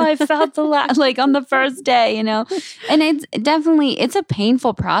remember how I felt like on the first day, And it's a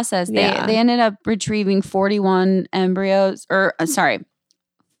painful process. They ended up retrieving 41 embryos,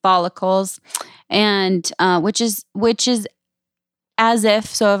 follicles, and which is as if.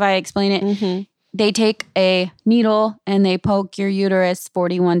 So if I explain it. They take a needle and they poke your uterus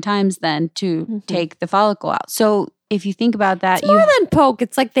 41 times then to take the follicle out. So if you think about that, it's more than poke.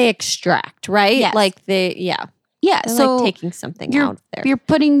 It's like they extract, right? Yes. Like They're so like taking something out there. You're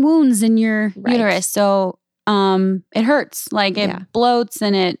putting wounds in your uterus. So it hurts. Like it bloats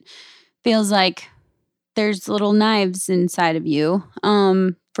and it feels like there's little knives inside of you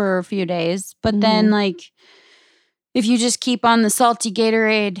for a few days. But then like if you just keep on the salty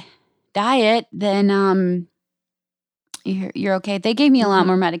Gatorade diet, then you're okay. They gave me a lot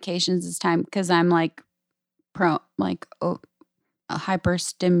more medications this time because I'm like a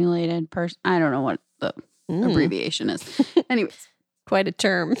hyper-stimulated person. I don't know what the abbreviation is. Anyways. Quite a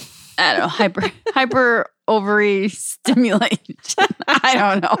term. I don't know. Hyper ovary stimulation. I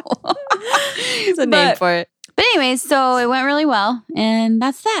don't know. There's a name for it. But anyways, so it went really well. And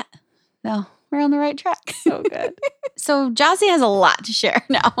that's that. So we're on the right track. So good. So Jossie has a lot to share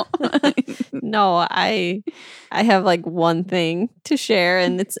now. No, I have like one thing to share,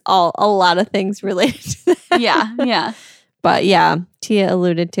 and it's a lot of things related to that. Yeah. But yeah, Tia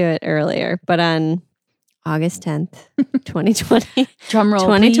alluded to it earlier. But on August 10th, 2020. Drum roll,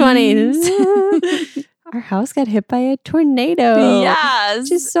 2020. Our house got hit by a tornado. Yes.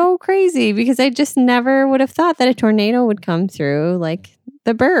 Which is so crazy because I just never would have thought that a tornado would come through like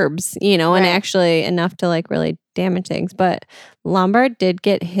the burbs, and actually enough to like really damage things. But Lombard did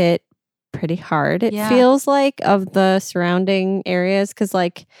get hit pretty hard. It feels like of the surrounding areas because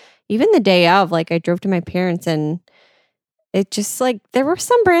like even the day of, like I drove to my parents and it just like there were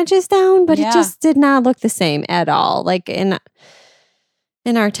some branches down, but it just did not look the same at all. Like in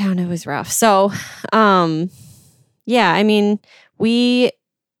our town, it was rough. So, I mean, it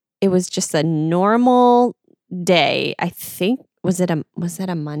was just a normal day. I think was it a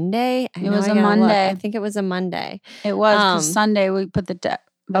Monday? It was a Monday. I think it was a Monday. It was because Sunday we put the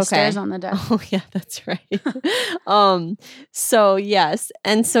stairs on the deck. Oh yeah, that's right. So yes,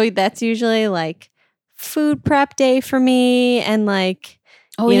 and so that's usually like food prep day for me and like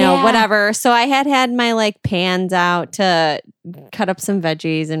whatever. So I had my like pans out to cut up some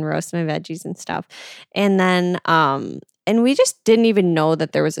veggies and roast my veggies and stuff. And then and we just didn't even know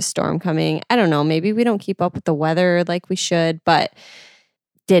that there was a storm coming. I don't know, maybe we don't keep up with the weather like we should, but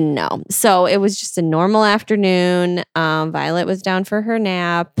didn't know. So it was just a normal afternoon. Violet was down for her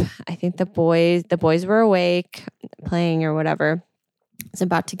nap. I think the boys were awake playing or whatever. It's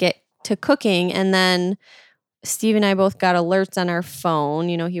about to get to cooking, and then Steve and I both got alerts on our phone.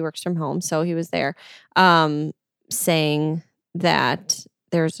 He works from home, so he was there saying that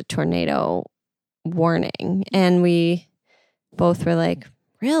there's a tornado warning, and we both were like,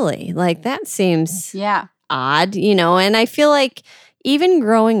 really? Like that seems odd, and I feel like even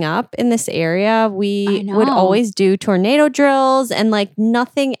growing up in this area, we would always do tornado drills and like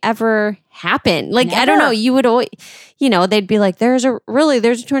nothing ever happened. Like, I don't know, you would always, they'd be like, there's a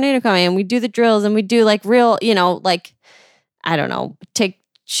tornado coming, and we do the drills and we do like real, like, I don't know, take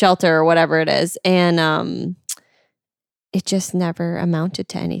shelter or whatever it is. And it just never amounted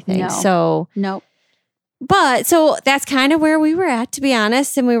to anything. No. So, nope. But so that's kind of where we were at, to be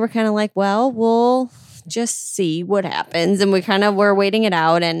honest. And we were kind of like, well, we'll just see what happens. And we kind of were waiting it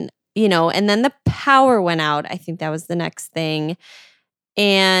out. And, and then the power went out. I think that was the next thing.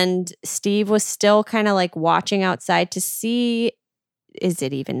 And Steve was still kind of like watching outside to see, is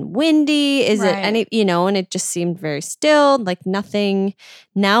it even windy? Is it any, and it just seemed very still, like nothing.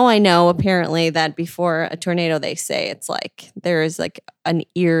 Now I know apparently that before a tornado, they say it's like there is like an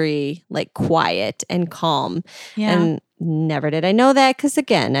eerie, like quiet and calm. Yeah. And never did I know that because,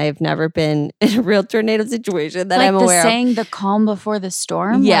 again, I've never been in a real tornado situation that like I'm aware of. Saying the calm before the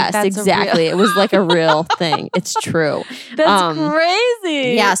storm? Yes, like exactly. It was like a real thing. It's true. That's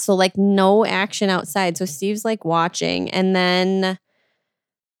crazy. Yeah, so like no action outside. So Steve's like watching, and then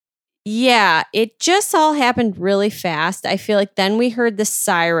it just all happened really fast. I feel like then we heard the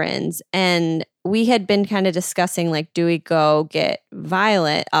sirens, and we had been kind of discussing like, do we go get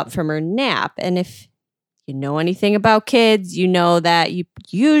Violet up from her nap? And if you know anything about kids, you know that you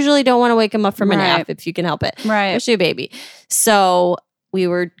usually don't want to wake them up from a nap if you can help it. Right. Especially a baby. So we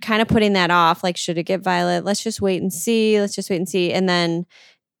were kind of putting that off. Like, should it get Violet? Let's just wait and see. And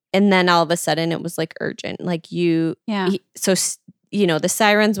then all of a sudden it was like urgent. Like so the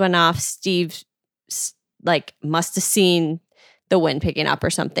sirens went off. Steve like must have seen the wind picking up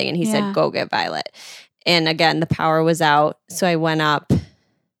or something. And he said, go get Violet. And again, the power was out. So I went up.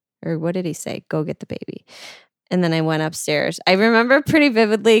 Or what did he say? Go get the baby. And then I went upstairs. I remember pretty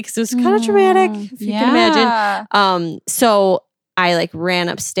vividly because it was kind of traumatic, if you can imagine. So I like ran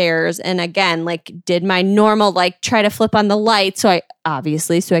upstairs and again, like did my normal, like try to flip on the light. So I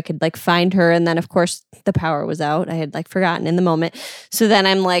could like find her. And then of course the power was out. I had like forgotten in the moment. So then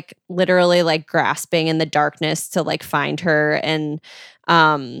I'm like literally like grasping in the darkness to like find her. And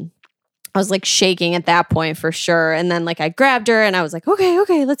I was like shaking at that point for sure. And then like I grabbed her and I was like,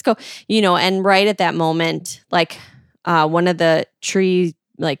 okay, let's go. And right at that moment, like one of the tree,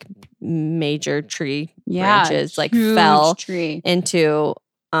 like major tree branches, like fell into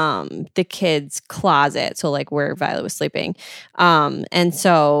the kids' closet. So like where Violet was sleeping. And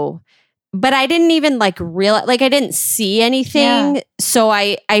so, but I didn't even like realize, like I didn't see anything. Yeah. So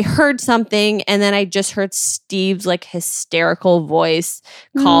I heard something and then I just heard Steve's like hysterical voice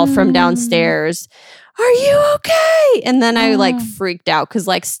call from downstairs. Are you okay? And then I like freaked out because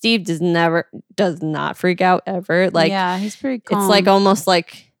like Steve does not freak out ever. Like, yeah, he's pretty calm. It's like almost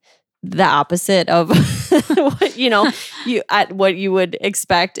like the opposite of what what you would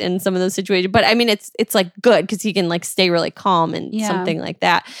expect in some of those situations. But I mean, it's like good because he can like stay really calm and something like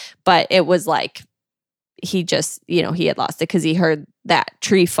that. But it was like he just he had lost it because he heard that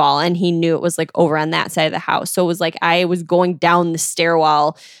tree fall and he knew it was like over on that side of the house. So it was like I was going down the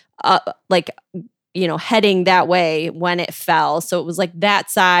stairwell, heading that way when it fell. So it was like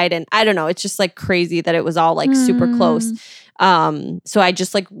that side, and I don't know. It's just like crazy that it was all like super close. So I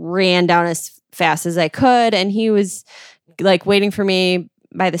just like ran down as fast as I could, and he was like waiting for me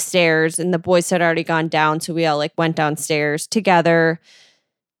by the stairs, and the boys had already gone down. So we all like went downstairs together.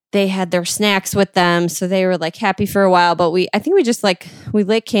 They had their snacks with them, so they were like happy for a while, but I think we just like, we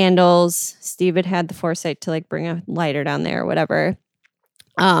lit candles. Steve had the foresight to like bring a lighter down there or whatever.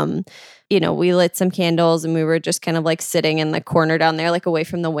 We lit some candles and we were just kind of like sitting in the corner down there, like away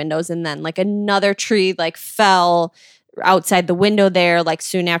from the windows. And then like another tree like fell outside the window there, like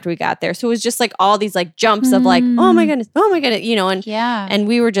soon after we got there. So it was just like all these like jumps of like, oh my goodness, and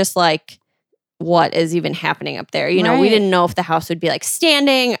we were just like, what is even happening up there? We didn't know if the house would be like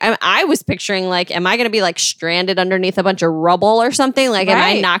standing. I was picturing like, am I going to be like stranded underneath a bunch of rubble or something? Like, am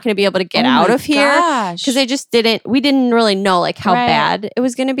I not going to be able to get out of here? Because we didn't really know like how bad it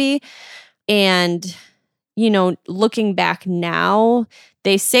was going to be. And, looking back now,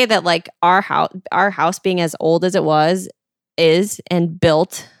 they say that like our house being as old as it is and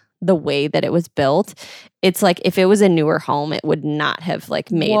built the way that it was built, it's like if it was a newer home, it would not have like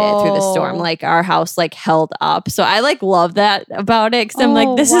made it through the storm. Like our house like held up. So I like love that about it because I'm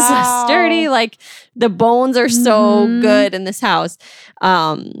like, this is so sturdy. Like the bones are so good in this house.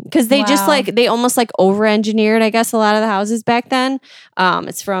 Because they just like, they almost like over-engineered, I guess, a lot of the houses back then.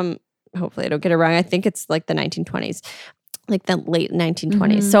 It's from, hopefully I don't get it wrong, I think it's like the 1920s, like the late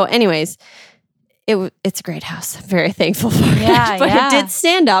 1920s. So anyways, it's a great house. I'm very thankful for it. But it did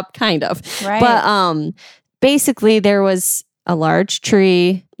stand up, kind of. Right. But basically there was a large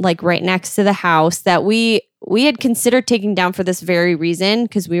tree like right next to the house that we had considered taking down for this very reason,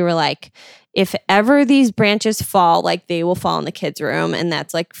 because we were like, if ever these branches fall, like they will fall in the kids' room, and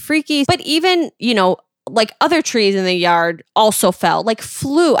that's like freaky. But even, like other trees in the yard also fell, like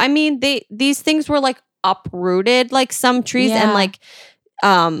flew. I mean, these things were like uprooted, like some trees, and like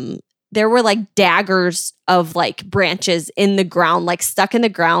there were like daggers of like branches in the ground, like stuck in the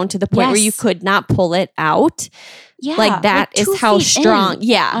ground to the point where you could not pull it out. Yeah. Like that like is how strong. In.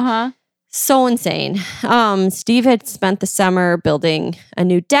 Yeah. Uh-huh. So insane. Steve had spent the summer building a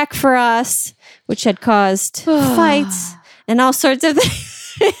new deck for us, which had caused fights and all sorts of things.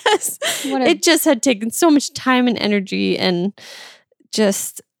 It just had taken so much time and energy and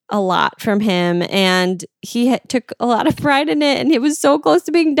just a lot from him, and he took a lot of pride in it, and it was so close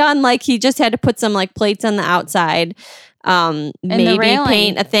to being done. Like he just had to put some like plates on the outside, maybe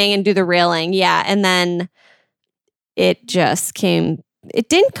paint a thing and do the railing. Yeah. And then it just it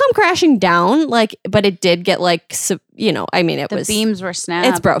didn't come crashing down, like, but it did get like, I mean, the beams were snapped.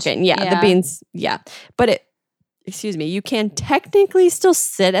 It's broken. Yeah. The beams. Yeah. But you can technically still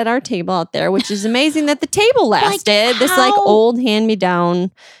sit at our table out there, which is amazing that the table lasted. Like this like old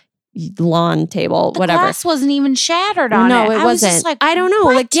hand-me-down lawn table, whatever. The glass wasn't even shattered on it. No, it wasn't. Just like, I don't know.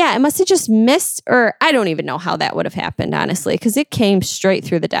 What? Like, yeah, it must have just missed, or I don't even know how that would have happened, honestly, because it came straight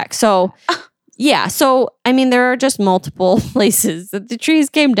through the deck. So, yeah. So, I mean, there are just multiple places that the trees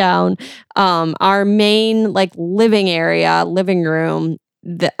came down. Our main like living room,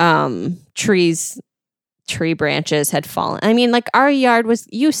 the tree branches had fallen. I mean, like our yard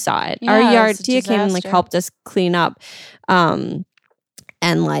you saw it. Our yard, Tia came and like helped us clean up. And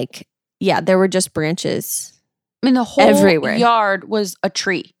like, yeah, there were just branches. I mean, the whole everywhere. Yard was a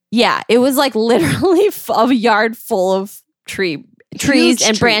tree. Yeah, it was like literally a yard full of trees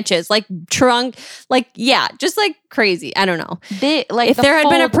and branches, like trunk, like, yeah, just like crazy. I don't know. If there had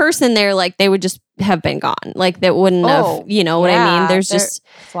been a person there, like they would just have been gone. Like that wouldn't have, you know what I mean? There's just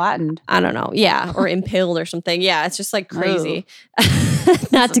flattened. I don't know. Yeah. Or impaled or something. Yeah. It's just like crazy.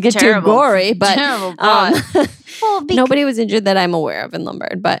 Not to get too gory, but Well, nobody was injured that I'm aware of in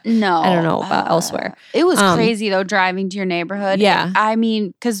Lombard, but no, I don't know about elsewhere. It was crazy though, driving to your neighborhood. Yeah. I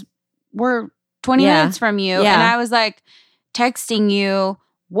mean, because we're 20 minutes from you. Yeah. And I was like texting you,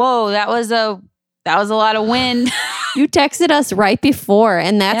 whoa, that was a lot of wind. You texted us right before.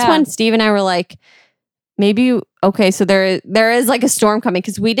 And that's when Steve and I were like, maybe, okay, so there is like a storm coming,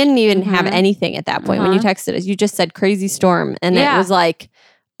 because we didn't even have anything at that point when you texted us. You just said crazy storm. And it was like,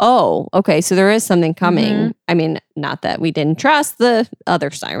 oh, okay, so there is something coming. I mean, not that we didn't trust the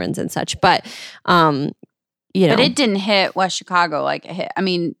other sirens and such, but, you know. But it didn't hit West Chicago like it hit. I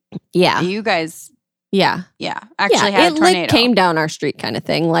mean, you guys. Actually had a tornado. It like came down our street kind of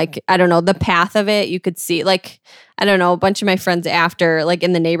thing. Like, I don't know, the path of it, you could see, like, I don't know, a bunch of my friends after, like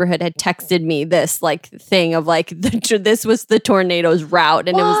in the neighborhood had texted me this like thing of like, this was the tornado's route.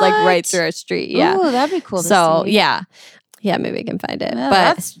 And it was like right through our street. Yeah. Oh, that'd be cool to see. Yeah, maybe I can find it. Yeah,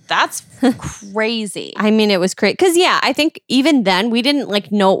 but that's crazy. I mean, it was crazy. Because I think even then we didn't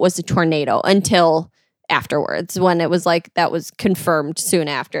like know it was a tornado until afterwards, when it was like, that was confirmed soon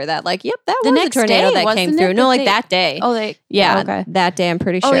after that, like, yep, that was a tornado that came through. No, like that day. Oh, okay. That day, I'm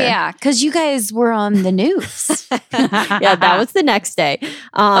pretty sure. Oh yeah, because you guys were on the news. Yeah, that was the next day.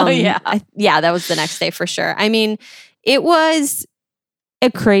 That was the next day for sure. I mean, it was a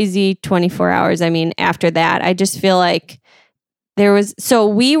crazy 24 hours. I mean, after that, I just feel like so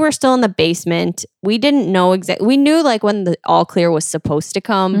we were still in the basement. We didn't know exactly. We knew like when the all clear was supposed to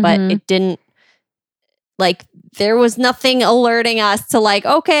come, but it didn't, like, there was nothing alerting us to like,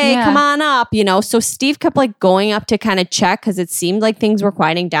 okay, come on up, you know? So Steve kept like going up to kind of check, because it seemed like things were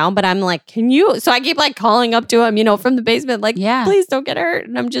quieting down, but I'm like, so I keep like calling up to him, you know, from the basement, like, please don't get hurt.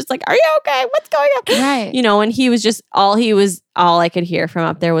 And I'm just like, are you okay? What's going on? Right. You know, and he was just, all I could hear from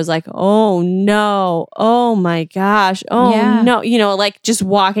up there was like, oh no, oh my gosh, oh no, you know, like just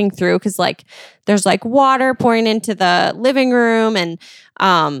walking through, because like there's like water pouring into the living room, and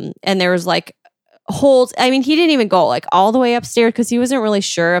there was like holes. I mean, he didn't even go like all the way upstairs, because he wasn't really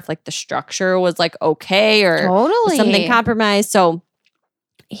sure if like the structure was like okay or something compromised. So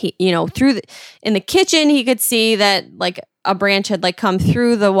he, you know, in the kitchen, he could see that like a branch had like come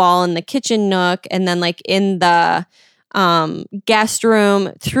through the wall in the kitchen nook, and then like in the guest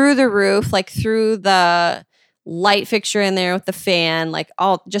room, through the roof, like through the light fixture in there with the fan, like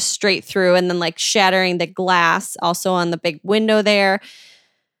all just straight through, and then like shattering the glass also on the big window there.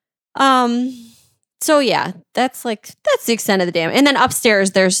 So yeah, that's the extent of the damage. And then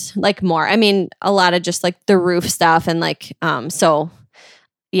upstairs, there's like more. I mean, a lot of just like the roof stuff, and like, so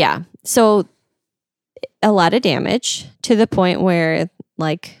yeah. So a lot of damage, to the point where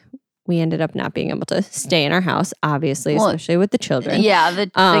like we ended up not being able to stay in our house, obviously, especially with the children. Yeah,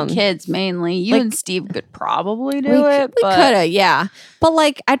 the kids mainly. You and Steve could probably do it. We could have, yeah. But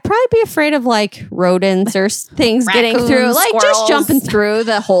like, I'd probably be afraid of like rodents or things getting through, like squirrels, just jumping through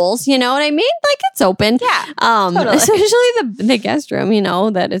the holes. You know what I mean? Like, it's open. Yeah, totally. Especially the guest room. You know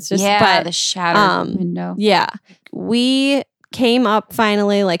that it's just the shattered window. Yeah, we came up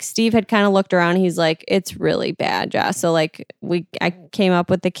finally. Like, Steve had kind of looked around. He's like, it's really bad, Joss. So like I came up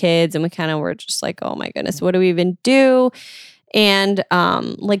with the kids, and we kind of were just like, oh my goodness, what do we even do? And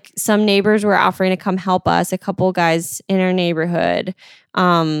like some neighbors were offering to come help us. A couple guys in our neighborhood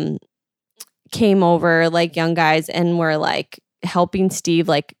came over, like young guys, and were like helping Steve.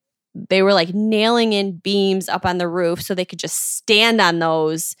 Like, they were like nailing in beams up on the roof so they could just stand on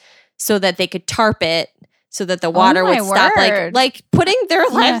those, so that they could tarp it, so that the water would stop, like putting their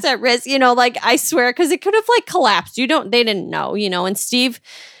lives at risk, you know, like, I swear, because it could have like collapsed. They didn't know, you know. And Steve,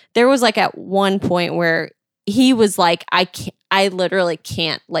 there was like at one point where he was like, I literally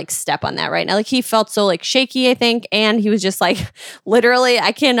can't like step on that right now. Like, he felt so like shaky, I think. And he was just like, literally,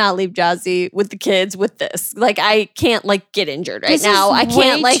 I cannot leave Jazzy with the kids with this. Like, I can't like get injured right now. I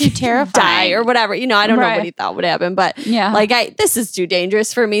can't like die or whatever. You know, I don't know what he thought would happen, but like, this is too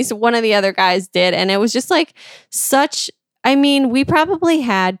dangerous for me. So one of the other guys did. And it was just like I mean, we probably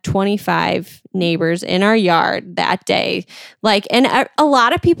had 25 neighbors in our yard that day. Like, and a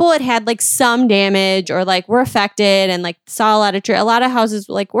lot of people had like some damage or like were affected, and like saw a lot of houses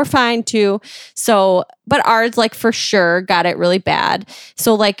like were fine too. So, but ours like for sure got it really bad.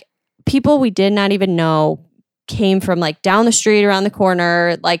 So like people we did not even know came from like down the street, around the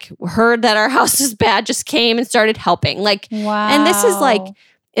corner, like heard that our house was bad, just came and started helping. Like, wow. And this is like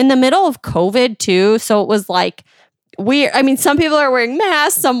in the middle of COVID too. So it was like, I mean, some people are wearing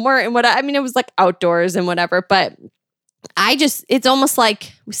masks, some weren't, and I mean, it was like outdoors and whatever, but it's almost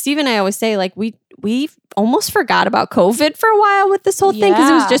like Steve and I always say, like, we almost forgot about COVID for a while with this whole thing, because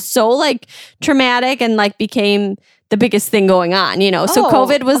it was just so like traumatic, and like became the biggest thing going on, So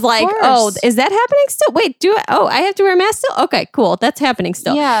COVID was like, oh, is that happening still? Wait, I have to wear a mask still? Okay, cool. That's happening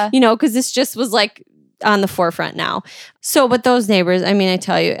still. Yeah. Because this just was like on the forefront now. So, but those neighbors, I mean, I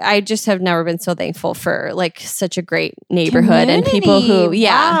tell you, I just have never been so thankful for like such a great neighborhood and people who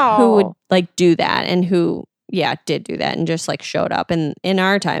would like do that and who did do that and just like showed up in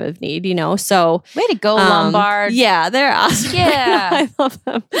our time of need, So way to go, Lombard. Yeah, they're awesome. Yeah. I love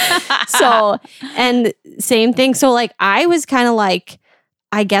them. So, and same thing. So like I was kind of like,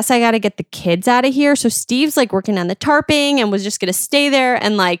 I guess I got to get the kids out of here. So Steve's like working on the tarping and was just going to stay there.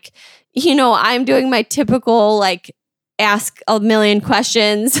 And like, I'm doing my typical like ask a million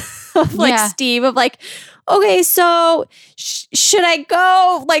questions of like Steve of like, okay, so should I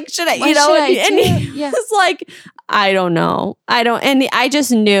go? Like, should I, and he was like, I don't know. And I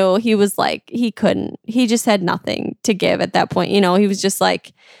just knew he was like, he couldn't, he just had nothing to give at that point. He was just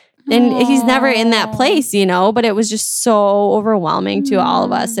like, and he's never in that place, but it was just so overwhelming to all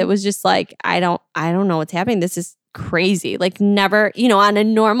of us. It was just like, I don't know what's happening. This is crazy. Like never, on a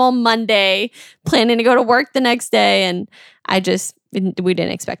normal Monday, planning to go to work the next day. And we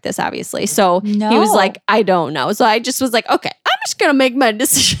didn't expect this, obviously. So he was like, I don't know. So I just was like, okay, I'm just going to make my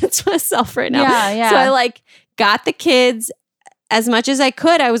decisions myself right now. Yeah. So I like got the kids as much as I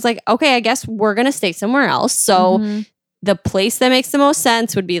could. I was like, okay, I guess we're going to stay somewhere else. So the place that makes the most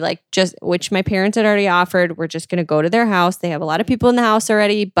sense would be like which my parents had already offered. We're just going to go to their house. They have a lot of people in the house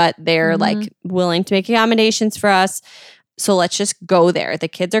already, but they're like willing to make accommodations for us. So let's just go there. The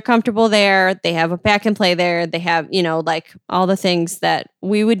kids are comfortable there. They have a pack and play there. They have, like all the things that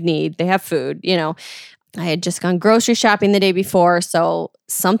we would need. They have food, I had just gone grocery shopping the day before. So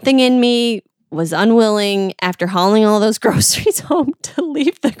something in me was unwilling after hauling all those groceries home to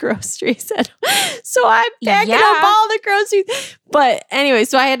leave the groceries at home. So I'm packing up all the groceries. But anyway,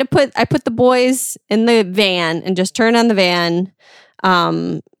 so I put the boys in the van and just turned on the van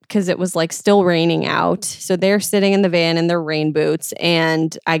because it was like still raining out. So they're sitting in the van in their rain boots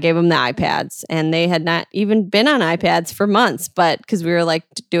and I gave them the iPads and they had not even been on iPads for months, but because we were like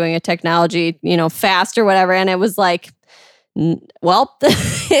doing a technology, fast or whatever. And it was like, well,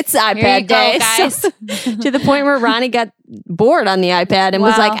 it's iPad day. Guys. So, to the point where Ronnie got bored on the iPad and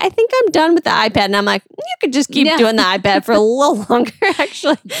was like, I think I'm done with the iPad. And I'm like, you could just keep doing the iPad for a little longer,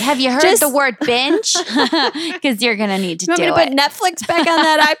 actually. Have you heard the word binge? Because you're going to need to do it. You want me to put Netflix back on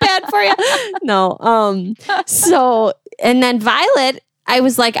that iPad for you? No. So, and then Violet, I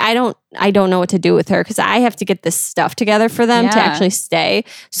was like, I don't know what to do with her because I have to get this stuff together for them to actually stay.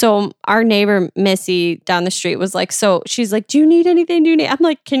 So our neighbor, Missy, down the street was like, so she's like, do you need anything? I'm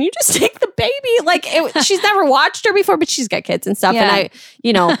like, can you just take the baby? Like she's never watched her before, but she's got kids and stuff. And I,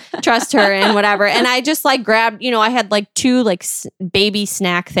 trust her and whatever. And I just like grabbed, I had like 2 like baby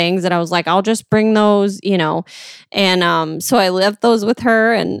snack things that I was like, I'll just bring those, And so I left those with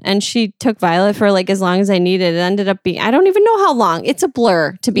her and she took Violet for like as long as I needed. It ended up being, I don't even know how long. It's a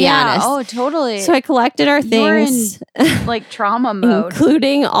blur, to be honest. Oh, totally. So I collected our things. You're in like trauma mode.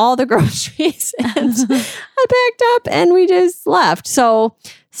 Including all the groceries. And I packed up and we just left. So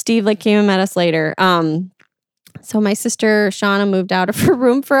Steve like came and met us later. So my sister Shauna moved out of her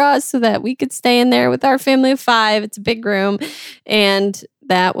room for us so that we could stay in there with our family of 5. It's a big room. And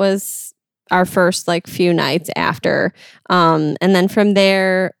that was our first like few nights after. And then from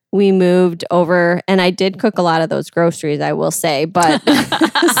there, we moved over and I did cook a lot of those groceries, I will say, but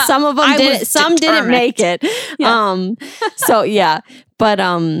some of them didn't, some didn't make it. Yeah. But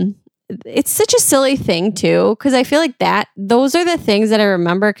it's such a silly thing too. Cause I feel like those are the things that I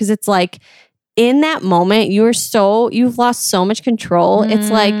remember. Cause it's like in that moment, you've lost so much control. It's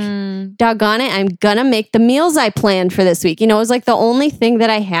like, doggone it, I'm gonna make the meals I planned for this week. It was like the only thing that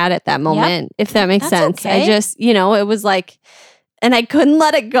I had at that moment, if that makes sense. Okay. I just, it was like, and I couldn't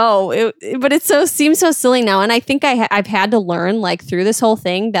let it go. But it seems so silly now. And I think I've had to learn like through this whole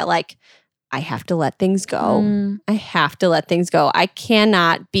thing that like, I have to let things go. I have to let things go. I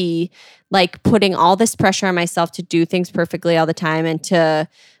cannot be like putting all this pressure on myself to do things perfectly all the time and to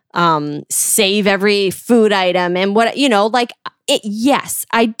save every food item and yes,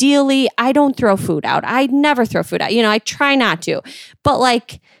 ideally I don't throw food out. I never throw food out. I try not to. But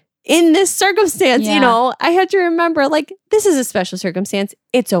like in this circumstance, I had to remember like this is a special circumstance.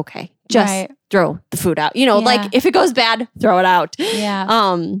 It's okay. Just throw the food out. Like if it goes bad, throw it out.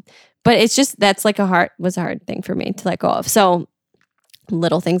 Yeah. But it's just that's like a hard thing for me to let go of. So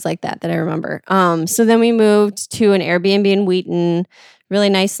little things like that I remember. So then we moved to an Airbnb in Wheaton. Really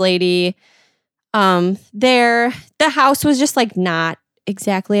nice lady. The house was just like not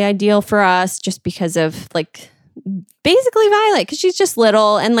exactly ideal for us just because of like basically Violet because she's just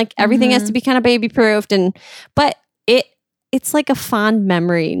little and like everything has to be kind of baby proofed but it's like a fond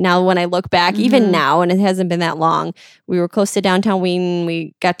memory now when I look back, even now, and it hasn't been that long. We were close to downtown Wheaton.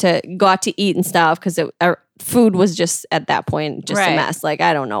 We got to go out to eat and stuff because our food was just at that point just a mess. Like,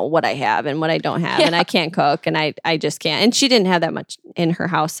 I don't know what I have and what I don't have, and I can't cook, and I just can't. And she didn't have that much in her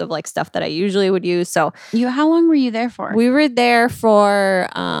house of like stuff that I usually would use. So how long were you there for? We were there for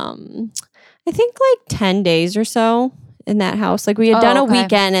I think like 10 days or so in that house. Like we had done a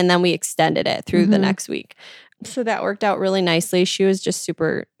weekend and then we extended it through the next week. So that worked out really nicely. She was just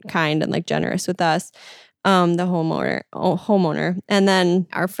super kind and like generous with us, the homeowner. And then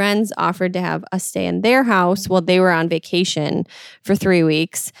our friends offered to have us stay in their house while they were on vacation for 3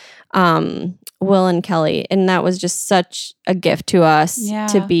 weeks, Will and Kelly. And that was just such a gift to us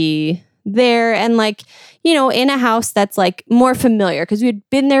to be there and like, you know, in a house that's like more familiar because we'd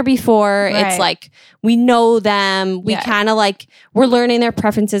been there before. It's like we know them. We kind of like we're learning their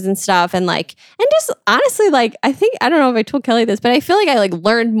preferences and stuff, and like and just honestly like I don't know if I told Kelly this, but I feel like I like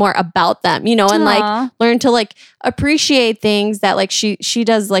learned more about them, you know, and like learned to like appreciate things that like she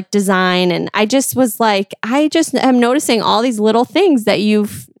does like design, and I just was like I just am noticing all these little things that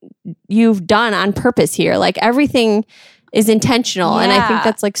you've done on purpose here, like everything is intentional. And I think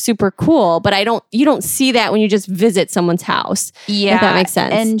that's like super cool, but you don't see that when you just visit someone's house. Yeah. If that makes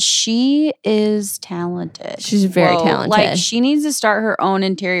sense. And she is talented. She's very talented. Like she needs to start her own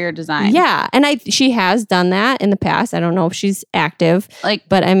interior design. Yeah. And she has done that in the past. I don't know if she's active,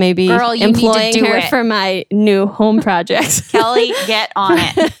 but I may be employing her for my new home projects. Kelly, get on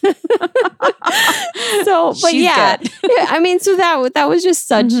it. So, but she's good. I mean, so that was just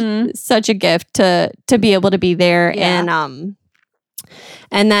such a gift to be able to be there.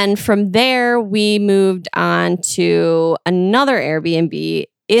 And then from there we moved on to another Airbnb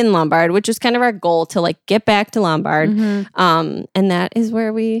in Lombard, which was kind of our goal to like get back to Lombard. And that is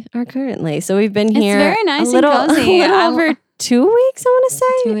where we are currently. So we've been here very nice and cozy. A little over 2 weeks, I want to say.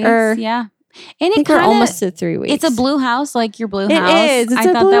 2 weeks, yeah. And we're almost to 3 weeks. It's a blue house like your blue house. It is. It's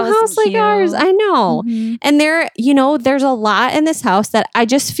a blue house like ours. I know. And there's a lot in this house that I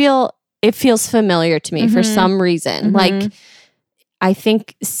just feel it feels familiar to me for some reason. Like, I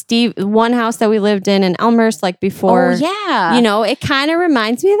think one house that we lived in Elmhurst, like before, you know, it kind of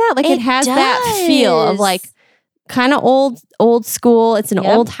reminds me of that. Like it has that feel of like kind of old school. It's an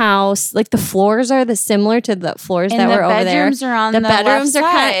old house. Like the floors are similar to the floors that were over there. The bedrooms are on the bedrooms left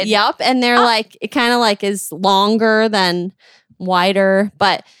are side. kind of, and they're like, it kind of like is longer than wider,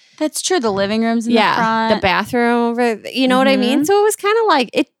 but that's true. The living room's in the front. The bathroom over, you know what I mean? So it was kind of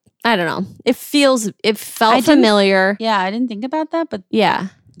like it. I don't know. It felt familiar. Yeah, I didn't think about that, but yeah.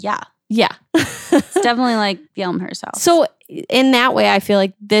 It's definitely like the Elmhurst house. So in that way, I feel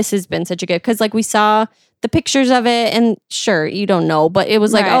like this has been such a gift because like we saw the pictures of it and sure, you don't know, but it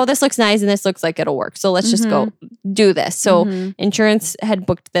was like, oh, this looks nice and this looks like it'll work. So let's just go do this. So insurance had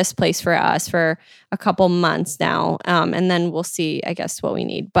booked this place for us for a couple months now. And then we'll see, I guess, what we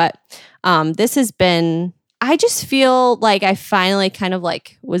need. But this has been... I just feel like I finally kind of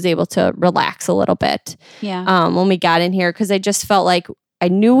like was able to relax a little bit when we got in here because I just felt like I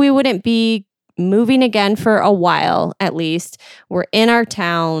knew we wouldn't be moving again for a while at least. We're in our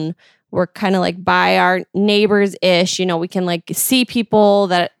town. We're kind of like by our neighbors-ish. You know, we can like see people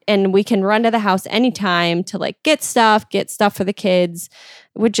and we can run to the house anytime to like get stuff for the kids,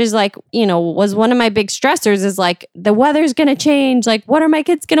 which is like, you know, was one of my big stressors is like, the weather's going to change. Like, what are my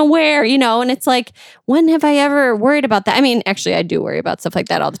kids going to wear? You know, and it's like, when have I ever worried about that? I mean, actually, I do worry about stuff like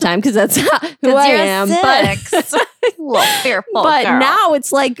that all the time because that's who I am. But a little fearful. But girl. now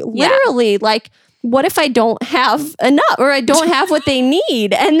it's like literally like, what if I don't have enough or I don't have what they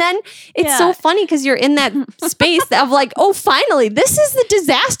need? And then it's so funny because you're in that space of like, oh, finally, this is the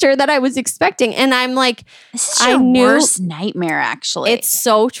disaster that I was expecting. And I'm like, this is your worst nightmare, actually. It's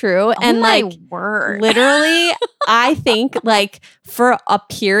so true. And my like, word. Literally, I think like for a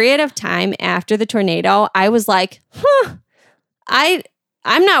period of time after the tornado, I was like,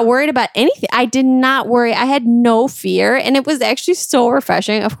 I'm not worried about anything. I did not worry. I had no fear. And it was actually so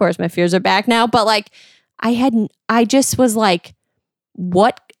refreshing. Of course, my fears are back now. But like, I just was like,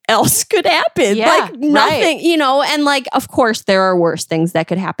 what else could happen? Like nothing, you know? And like, of course, there are worse things that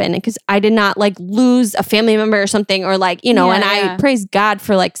could happen because I did not like lose a family member or something or like, you know, I praise God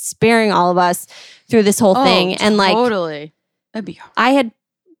for like sparing all of us through this whole thing. And like, totally. That'd be I had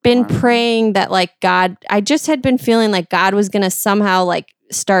been praying that like God, I just had been feeling like God was going to somehow like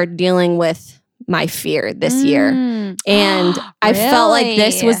start dealing with my fear this year. And I felt like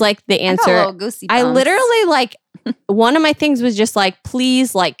this was like the answer. I literally like, one of my things was just like,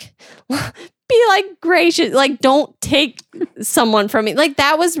 please like be like gracious, like don't take someone from me. Like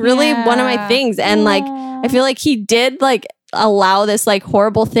that was really one of my things. And like, I feel like he did like allow this like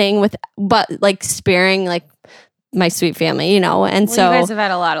horrible thing but like sparing like my sweet family, and so you guys have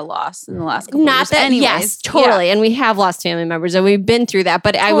had a lot of loss in the last couple of years. Anyways. Yes, totally. Yeah. And we have lost family members and we've been through that,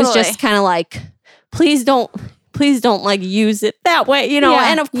 but I was just kind of like, please don't like use it that way,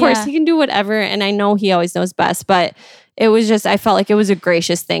 and of course he can do whatever. And I know he always knows best, but it was just, I felt like it was a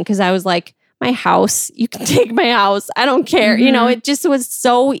gracious thing. Cause I was like, my house, you can take my house. I don't care. It just was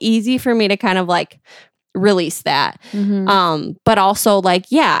so easy for me to kind of like release that. But also like,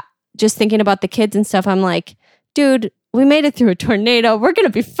 just thinking about the kids and stuff, I'm like, dude, we made it through a tornado. We're going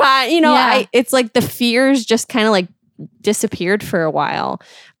to be fine. It's like the fears just kind of like disappeared for a while.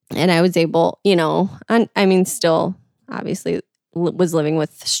 And I was able, still obviously was living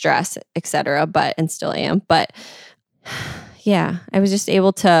with stress, et cetera, and still am. But I was just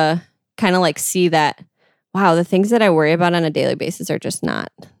able to kind of like see that, wow, the things that I worry about on a daily basis are just not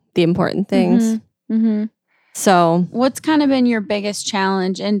the important things. So what's kind of been your biggest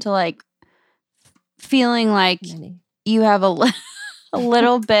challenge into like feeling like you have a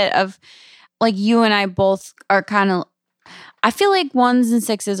little bit of like you and I both are kind of, I feel like 1s and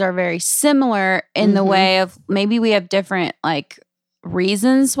 6s are very similar in the way of maybe we have different like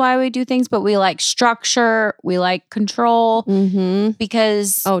reasons why we do things, but we like structure, we like control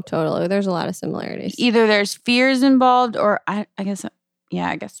because totally, there's a lot of similarities. Either there's fears involved or I guess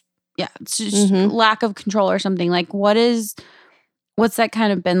it's just lack of control or something. Like what's that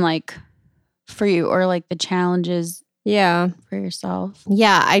kind of been like for you, or like the challenges for yourself?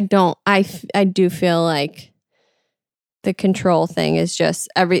 I do feel like the control thing is just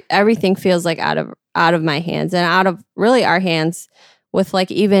everything feels like out of my hands and out of really our hands, with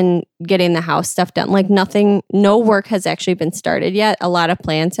like even getting the house stuff done. Like no work has actually been started yet. A lot of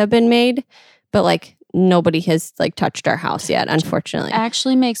plans have been made, but like nobody has like touched our house yet, unfortunately.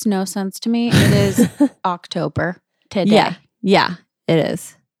 Actually makes no sense to me. It is October today. Yeah, it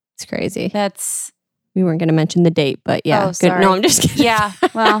is. It's crazy. We weren't going to mention the date, but yeah. Oh, sorry. Good. No, I'm just kidding. Yeah,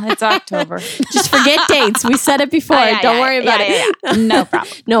 well, it's October. Just forget dates. We said it before. Don't worry about it. No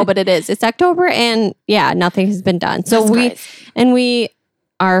problem. No, but it is. It's October and nothing has been done. So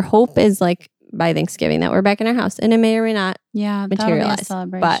our hope is like by Thanksgiving that we're back in our house, and it may or may not materialize.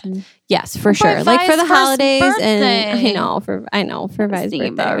 But yes, for sure. Like for the holidays birthday. And I know for Vi's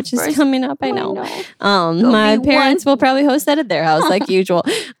birthday, which is coming up. I know. My parents will probably host that at their house like usual.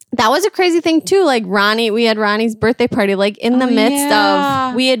 That was a crazy thing too. Like we had Ronnie's birthday party, like in the midst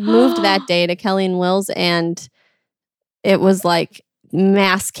of, we had moved that day to Kelly and Will's, and it was like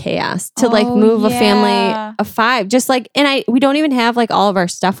mass chaos to like move a family of 5. Just like, and we don't even have like all of our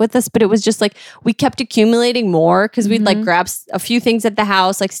stuff with us, but it was just like, we kept accumulating more because we'd like grab a few things at the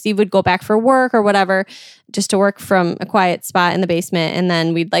house. Like Steve would go back for work or whatever, just to work from a quiet spot in the basement. And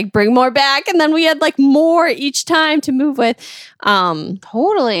then we'd like bring more back. And then we had like more each time to move with.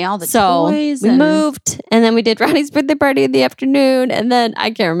 Totally. All the toys. We moved, and then we did Ronnie's birthday party in the afternoon. And then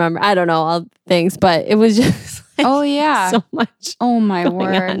I can't remember. I don't know all things, but it was just so much. Oh my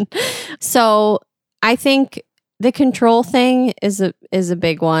word. So I think the control thing is a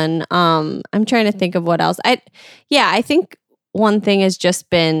big one. I'm trying to think of what else. I think one thing has just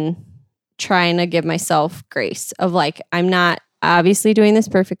been trying to give myself grace of like, I'm not obviously doing this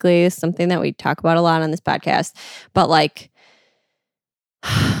perfectly. It's something that we talk about a lot on this podcast, but like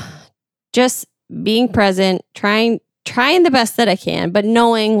just being present, trying the best that I can, but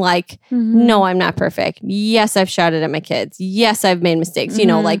knowing like, no, I'm not perfect. Yes, I've shouted at my kids. Yes, I've made mistakes,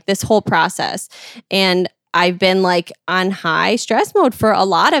 like this whole process. And I've been like on high stress mode for a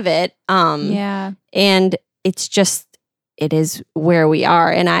lot of it. And it's just, it is where we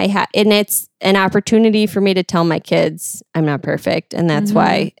are. And and it's an opportunity for me to tell my kids I'm not perfect. And that's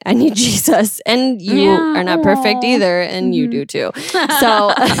why I need Jesus. And you are not perfect either. And you do too.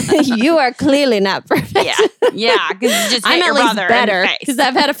 So you are clearly not perfect. Yeah. Because just I'm at least better because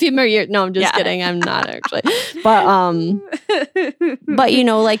I've had a few more years. No, I'm just kidding. I'm not actually. But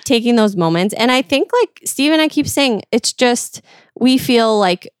like taking those moments. And I think like Steve and I keep saying, it's just, we feel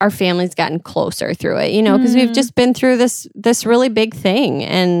like our family's gotten closer through it, because we've just been through this really big thing,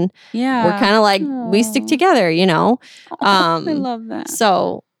 and we're kind of like, we stick together, I love that.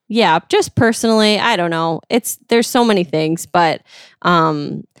 So just personally, I don't know. There's so many things, but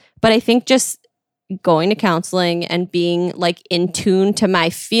I think just going to counseling and being like in tune to my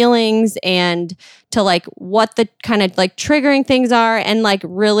feelings and to like what the kind of like triggering things are, and like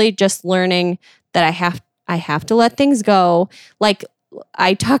really just learning that I have to let things go. Like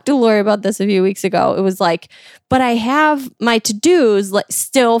I talked to Lori about this a few weeks ago. It was like, but I have my to-dos like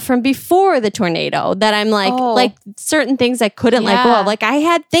still from before the tornado that I'm like certain things I couldn't let go of. Like I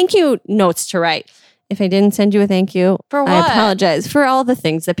had thank you notes to write. if I didn't send you a thank you, For what? I apologize for all the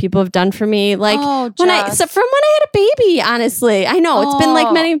things that people have done for me. Like from when I had a baby, honestly, I know it's been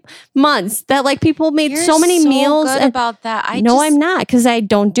like many months that like people made You're so many meals. Good about that. I'm not, because I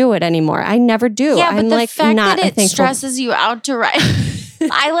don't do it anymore. I never do. Yeah, but I'm the like fact not that it thankful. stresses you out to write.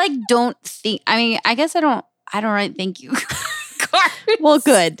 I like don't think. I mean, I guess I don't write thank you cards. Well,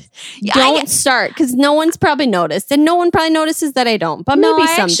 good. Yeah, don't start, because no one's probably noticed, and no one probably notices that I don't. But maybe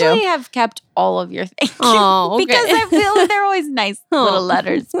some do. I actually have kept all of your thank you okay. because I feel like they're always nice little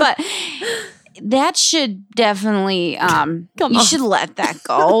letters. But that should definitely you should let that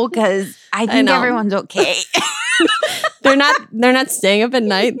go, because I think everyone's okay. They're not staying up at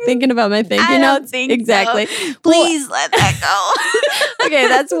night thinking about my thank you notes. Don't think exactly. So. Please let that go. Okay,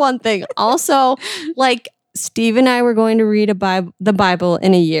 that's one thing. Also, like Steve and I were going to read the Bible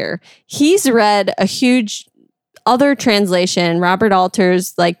in a year. He's read a huge other translation, Robert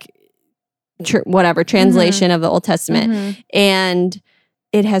Alter's like translation of the Old Testament, and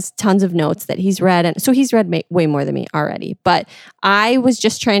it has tons of notes that he's read. And so he's read way more than me already. But I was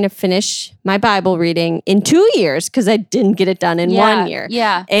just trying to finish my Bible reading in 2 years because I didn't get it done in 1 year.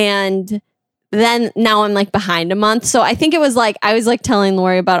 Yeah. And then now I'm like behind a month. So I think it was like, I was like telling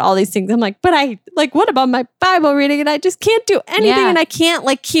Lori about all these things. I'm like, but what about my Bible reading? And I just can't do anything and I can't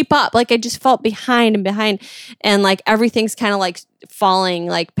like keep up. Like I just felt behind. And like everything's kind of like falling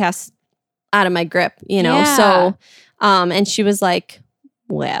like past out of my grip, you know? Yeah. So, and she was like,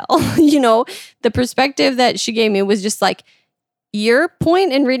 well, you know, the perspective that she gave me was just like, your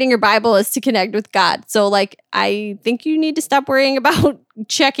point in reading your Bible is to connect with God. So like, I think you need to stop worrying about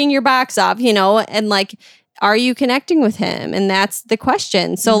checking your box off, you know, and like, are you connecting with him? And that's the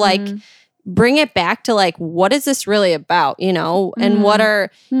question. So like, bring it back to like, what is this really about, you know, and what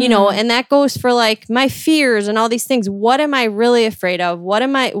are, you know, and that goes for like my fears and all these things. What am I really afraid of? What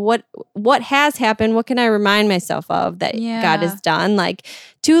has happened? What can I remind myself of that God has done? Like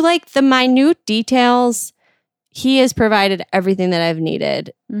to like the minute details, he has provided everything that I've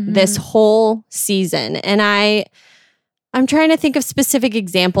needed this whole season. And I'm trying to think of specific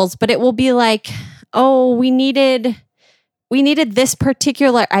examples, but it will be like, oh, we needed this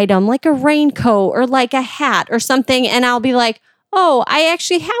particular item, like a raincoat or like a hat or something. And I'll be like, oh, I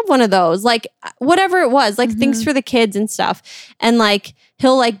actually have one of those, like whatever it was, like things for the kids and stuff. And like,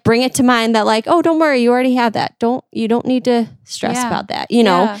 he'll like bring it to mind that like, oh, don't worry, you already have that. You don't need to stress about that, you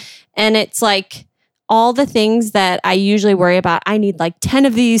know? And it's like all the things that I usually worry about. I need like 10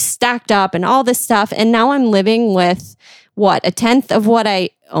 of these stacked up and all this stuff. And now I'm living with a tenth of what I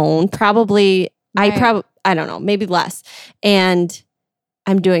own, probably. Right. I don't know, maybe less. And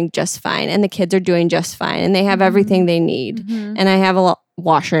I'm doing just fine. And the kids are doing just fine. And they have everything they need. And I have a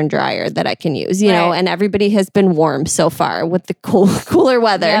washer and dryer that I can use, you know, and everybody has been warm so far with the cooler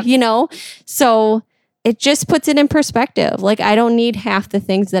weather, you know? So it just puts it in perspective. Like I don't need half the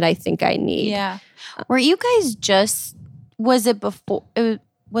things that I think I need. Yeah. Were you guys was it before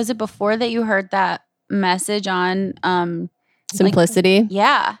that you heard that message on Simplicity? Like,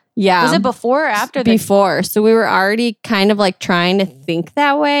 yeah. Yeah. Was it before or after? Before. So we were already kind of like trying to think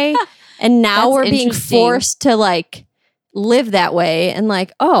that way. And now we're being forced to like live that way. And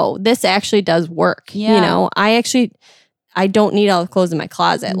like, oh, this actually does work. Yeah. You know, I don't need all the clothes in my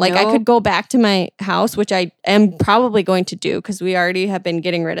closet. Like I could go back to my house, which I am probably going to do because we already have been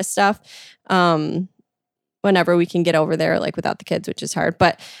getting rid of stuff. Whenever we can get over there, like without the kids, which is hard.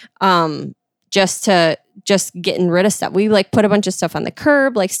 But just getting rid of stuff. We like put a bunch of stuff on the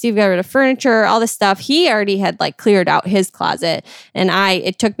curb. Like Steve got rid of furniture, all this stuff. He already had like cleared out his closet. And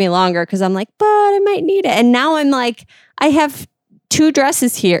it took me longer because I'm like, but I might need it. And now I'm like, I have 3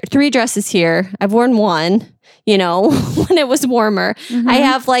 dresses here. I've worn one, you know, when it was warmer. I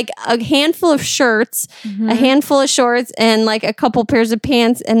have like a handful of shirts, a handful of shorts, and like a couple pairs of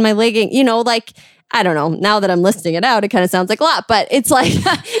pants and my legging, you know, like, I don't know. Now that I'm listing it out, it kind of sounds like a lot, but it's like,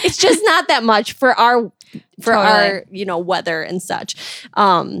 it's just not that much for our, you know, weather and such.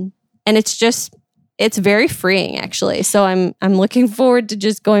 And it's very freeing actually. So I'm looking forward to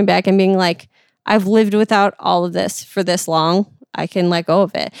just going back and being like, I've lived without all of this for this long. I can let go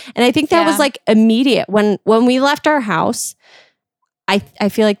of it. And I think that was like immediate when we left our house. I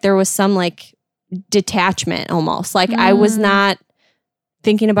feel like there was some like detachment almost. Like I was not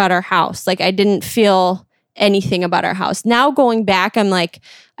thinking about our house. Like I didn't feel anything about our house. Now going back, I'm like,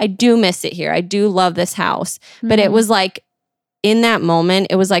 I do miss it here. I do love this house. But it was like, in that moment,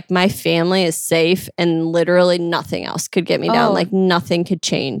 it was like my family is safe and literally nothing else could get me down. Like nothing could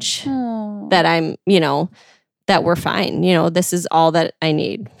change that I'm, you know, that we're fine. You know, this is all that I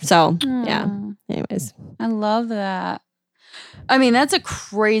need. So yeah. Anyways. I love that. I mean, that's a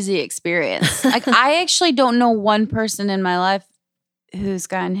crazy experience. Like, I actually don't know one person in my life who's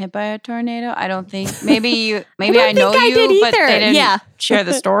gotten hit by a tornado. I don't think. Maybe I know you, but they didn't share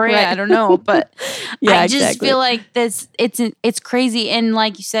the story. Right. I don't know, but I just feel like it's crazy. And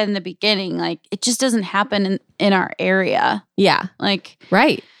like you said in the beginning, like it just doesn't happen in our area. Yeah, like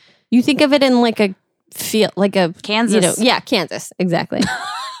right. You think of it in like a Kansas. Kansas, exactly.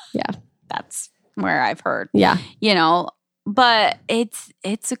 Yeah, that's where I've heard. Yeah, but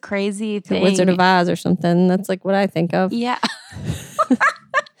it's a crazy thing. The Wizard of Oz or something. That's like what I think of. Yeah.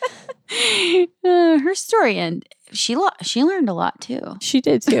 Her story, and she learned a lot too. She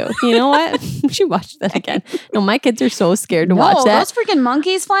did too. You know what? We should watch that again. No, my kids are so scared to watch that. Those freaking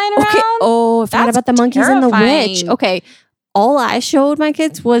monkeys flying around. Okay. Oh, I forgot about the monkeys and the witch. Okay. All I showed my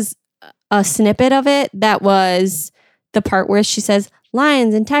kids was a snippet of it that was the part where she says,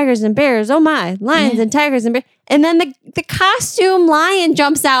 lions and tigers and bears. Oh my, lions and tigers and bears. And then the costume lion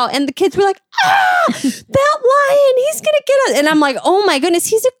jumps out and the kids were like, that lion, he's going to get us. And I'm like, oh my goodness,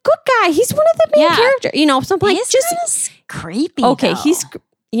 he's a good guy. He's one of the main characters. So I'm like, he's just creepy. Okay, though.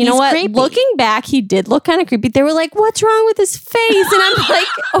 You know what? Creepy. Looking back, he did look kind of creepy. They were like, what's wrong with his face? And I'm like,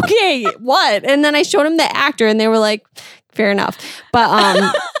 okay, what? And then I showed him the actor and they were like, fair enough.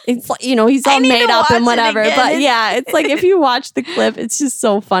 But it's like, he's all made up and whatever. But yeah, it's like if you watch the clip, it's just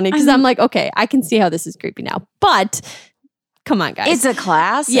so funny because I'm like, okay, I can see how this is creepy now. But come on, guys. It's a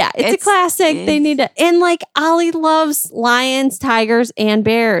classic. Yeah, it's a classic. They need to. And like Ollie loves lions, tigers, and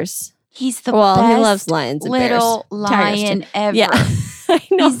bears. He's the best he loves lions and little bears. lion ever. Yeah, I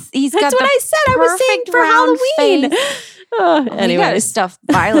know. He's That's got what I said. I was saying for Halloween. Anyway, you got to stuff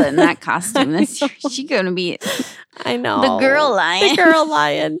Violet in that costume this year. She's going to be I know. The girl lion. The girl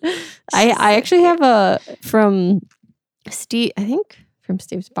lion. I actually have from Steve, I think from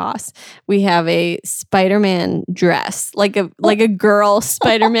Steve's boss, we have a Spider-Man dress, like a girl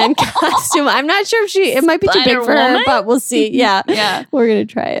Spider-Man costume. I'm not sure if it might be too big for her, but we'll see. Yeah. Yeah. We're going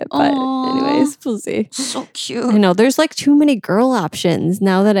to try it. But anyways, we'll see. So cute. I know. There's like too many girl options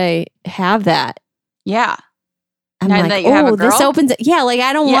now that I have that. Yeah. I'm now like, that you have a girl? This opens it. Yeah, like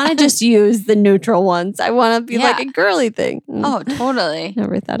I don't want to just use the neutral ones. I want to be like a girly thing. Oh, totally.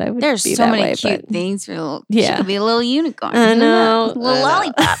 Never thought I would There's be so that many way, cute but things for she could be a little unicorn. I know. A little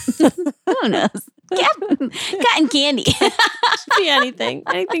lollipop. Who knows? Cotton candy. Be anything.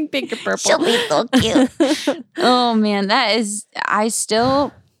 Anything pink or purple. She'll be so cute. Oh man, I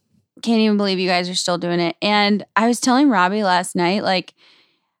still can't even believe you guys are still doing it. And I was telling Robbie last night, like,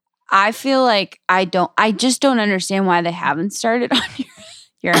 I feel like I just don't understand why they haven't started on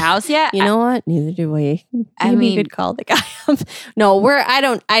your house yet. You know what? Neither do we. Maybe we could call the guy up. No,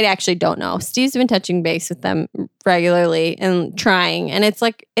 I actually don't know. Steve's been touching base with them regularly and trying. And it's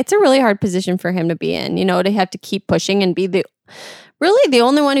like, it's a really hard position for him to be in, to have to keep pushing and be really the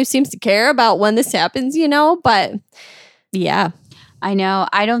only one who seems to care about when this happens, but yeah. I know.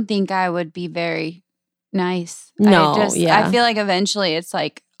 I don't think I would be very nice. No, I feel like eventually it's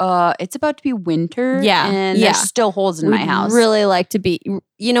like, it's about to be winter. Yeah. And there's still holes in my house. Really like to be,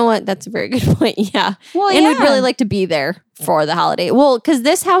 you know what? That's a very good point. Yeah. Well, and we'd really like to be there for the holiday. Well, because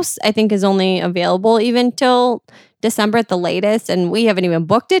this house, I think, is only available even till December at the latest. And we haven't even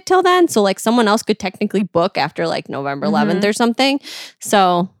booked it till then. So like someone else could technically book after like November 11th or something.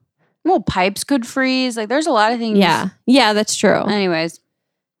 So. Well, pipes could freeze. Like there's a lot of things. Yeah. Yeah, that's true. Anyways.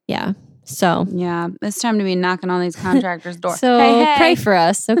 Yeah. So yeah, it's time to be knocking on these contractors' doors. So hey. Pray for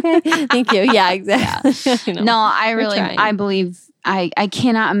us, okay? Thank you. Yeah, exactly. Yeah. No, I believe I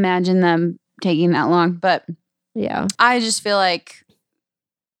cannot imagine them taking that long. But yeah, I just feel like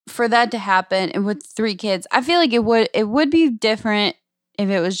for that to happen, and with 3 kids, I feel like it would be different if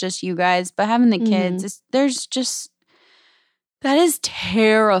it was just you guys. But having the kids, that is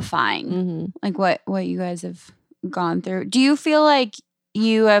terrifying. Like what you guys have gone through. Do you feel like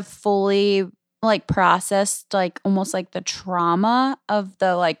you have fully like processed like almost like the trauma of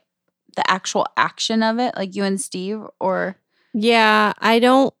the actual action of it, like you and Steve? Or yeah, I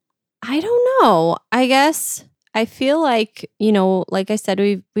don't know. I guess I feel like, like I said,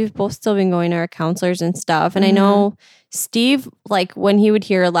 we've both still been going to our counselors and stuff. And I know Steve, like when he would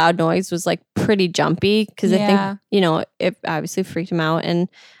hear a loud noise, was like pretty jumpy because I think, it obviously freaked him out. And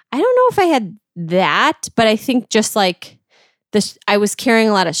I don't know if I had that, but I think just like I was carrying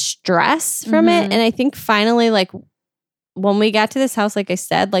a lot of stress from it. And I think finally, like when we got to this house, like I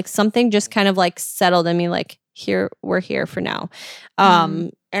said, like something just kind of like settled in me, like we're here for now.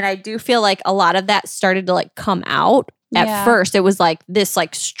 And I do feel like a lot of that started to like come out. At first, it was like this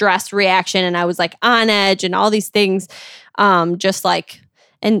like stress reaction and I was like on edge and all these things. Just like,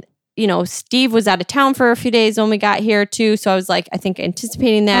 and Steve was out of town for a few days when we got here too. So I was like, I think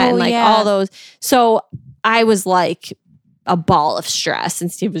anticipating that and like all those. So I was like a ball of stress,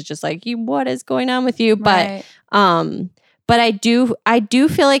 and Steve was just like, what is going on with you? Right. But I do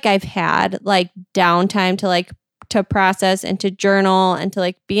feel like I've had like downtime to like to process and to journal and to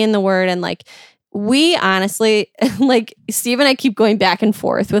like be in the Word, and like we honestly like Steve and I keep going back and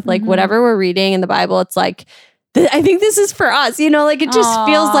forth with like whatever we're reading in the Bible. It's like I think this is for us, like it just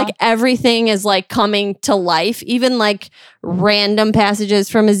feels like everything is like coming to life, even like random passages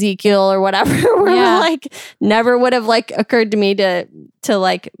from Ezekiel or whatever where we're like never would have like occurred to me to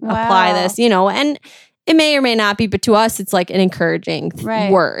like apply this, and it may or may not be, but to us it's like an encouraging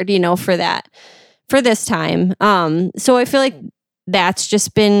word, for this time. So I feel like that's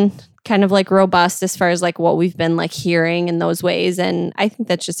just been kind of like robust as far as like what we've been like hearing in those ways. And I think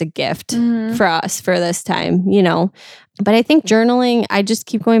that's just a gift for us for this time, But I think journaling, I just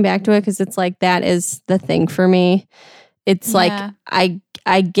keep going back to it because it's like that is the thing for me. It's like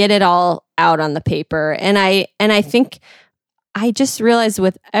I get it all out on the paper. And I think I just realized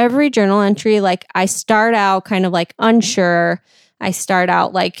with every journal entry, like I start out kind of like unsure. I start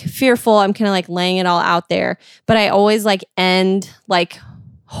out like fearful. I'm kind of like laying it all out there. But I always like end like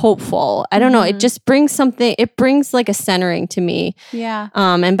hopeful. I don't know. It just brings something. It brings like a centering to me. Yeah.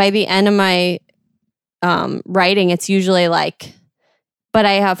 And by the end of my writing, it's usually like, but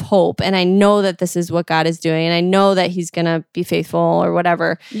I have hope, and I know that this is what God is doing, and I know that He's gonna be faithful or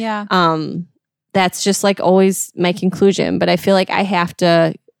whatever. Yeah. That's just like always my conclusion. But I feel like I have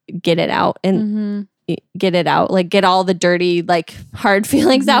to get it out and get it out, like get all the dirty, like hard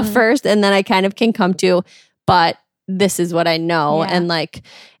feelings out first, and then I kind of can come to, but this is what I know. And like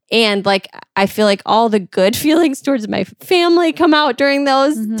I feel like all the good feelings towards my family come out during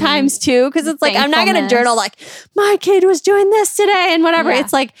those times too, because it's like I'm not going to journal like my kid was doing this today and whatever.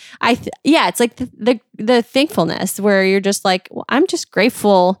 It's like it's like the thankfulness where you're just like, well, I'm just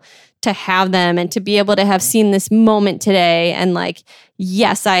grateful to have them and to be able to have seen this moment today, and like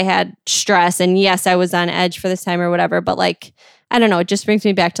yes, I had stress, and yes, I was on edge for this time or whatever, but like I don't know, it just brings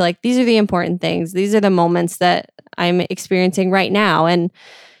me back to like these are the important things. These are the moments that I'm experiencing right now. And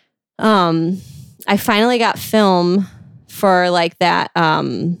I finally got film for like that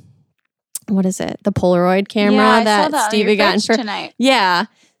what is it? The Polaroid camera that Steve had gotten for tonight. Yeah.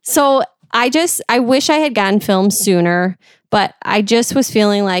 So I wish I had gotten film sooner, but I just was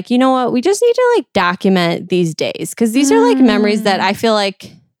feeling like, you know what, we just need to like document these days, because these are like memories that I feel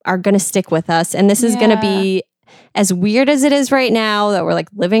like are going to stick with us. And this is going to be as weird as it is right now that we're like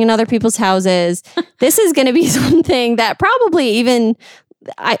living in other people's houses. This is going to be something that probably even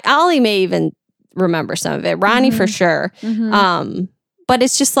Ollie may even remember some of it. Ronnie for sure. But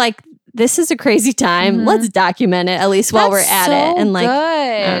it's just like, this is a crazy time. Let's document it at least while we're at it. And like,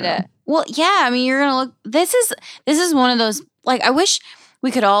 good. Well, yeah. I mean, you're going to look, this is one of those, like, I wish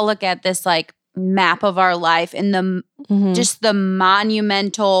we could all look at this like map of our life and the just the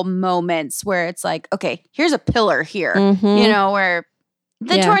monumental moments where it's like, okay, here's a pillar here, where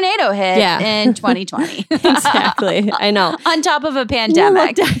the tornado hit in 2020. Exactly. I know. On top of a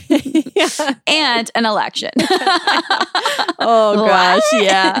pandemic and an election. Oh gosh. What?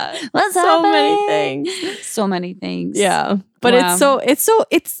 Yeah. What's so happening? many things. So many things. Yeah. But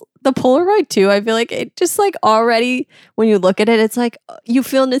it's the Polaroid too. I feel like it just like already when you look at it, it's like you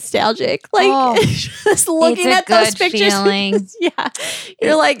feel nostalgic. Like just looking at those pictures. Because,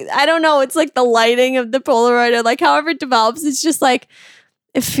 you're like, I don't know. It's like the lighting of the Polaroid or like however it develops. It's just like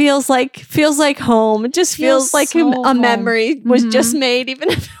it feels like home. It just feels like so a memory was just made,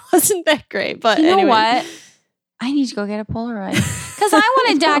 even if it wasn't that great. But you know what? I need to go get a Polaroid because I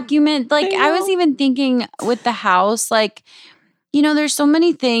want to document. Like I was even thinking with the house, like, there's so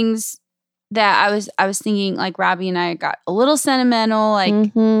many things that I was thinking, like Robbie and I got a little sentimental,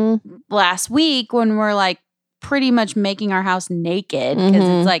 like last week when we're like pretty much making our house naked because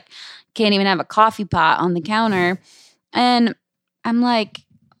it's like can't even have a coffee pot on the counter. And I'm like,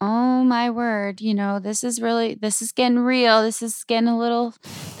 oh my word, this is getting real. This is getting a little,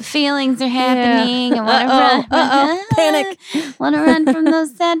 the feelings are happening. I want to run. Panic. Want to run from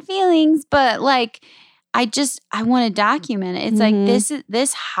those sad feelings. But like, I want to document it. It's like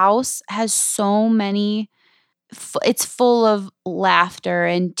this house has so many, it's full of laughter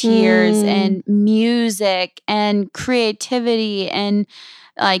and tears and music and creativity and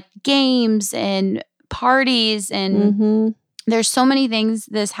like games and parties and there's so many things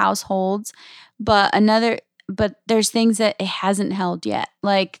this house holds, but there's things that it hasn't held yet,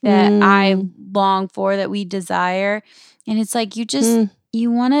 like that I long for, that we desire. And it's like,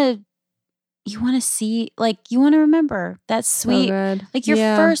 you want you want to see, like, you want to remember that sweet, like your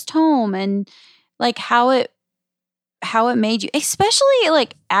first home and like how it made you, especially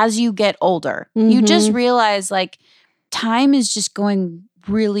like as you get older, you just realize like time is just going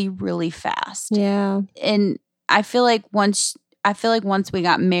really, really fast. Yeah. And I feel like once we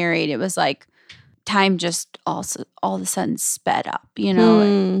got married, it was like time just also all of a sudden sped up, you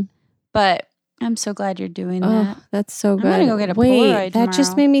know? But I'm so glad you're doing that. That's so good. I'm going to go get a Polaroid tomorrow. That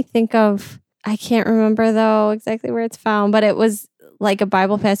just made me think of, I can't remember though exactly where it's found, but it was like a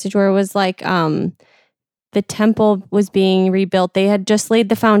Bible passage where it was like the temple was being rebuilt. They had just laid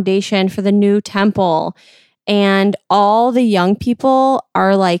the foundation for the new temple. And all the young people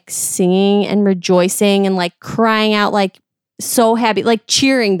are like singing and rejoicing and like crying out, like so happy, like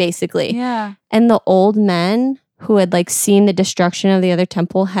cheering basically. Yeah. And the old men who had like seen the destruction of the other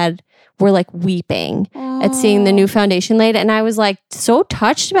temple were like weeping at seeing the new foundation laid. And I was like so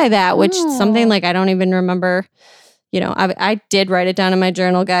touched by that, which something like I don't even remember. You know, I did write it down in my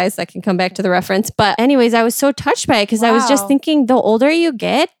journal, guys. I can come back to the reference. But anyways, I was so touched by it because I was just thinking the older you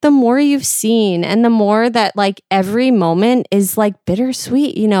get, the more you've seen and the more that like every moment is like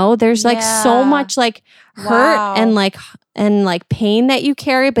bittersweet. You know, there's like so much like hurt and like pain that you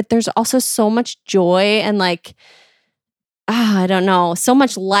carry, but there's also so much joy and like, I don't know, so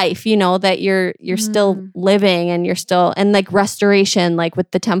much life, you know, that you're still living and you're still, and like restoration, like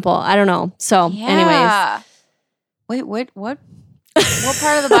with the temple. I don't know. So anyways. Wait, what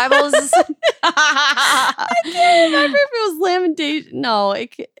part of the Bible is this? I can't remember if it was Lamentations. No,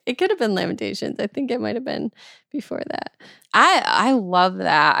 it could have been Lamentations. I think it might have been before that. I love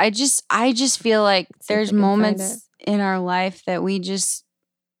that. I just feel like there's moments in our life that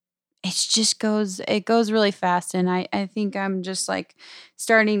it goes really fast. And I think I'm just like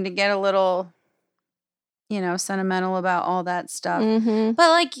starting to get a little, you know, sentimental about all that stuff. But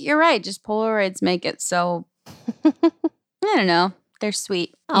like, you're right. Just Polaroids make it so, I don't know. They're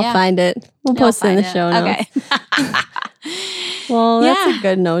sweet. I'll find it. We'll post it in the show notes. Okay. Well, that's a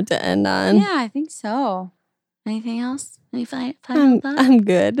good note to end on. Yeah, I think so. Anything else? Any final thoughts? I'm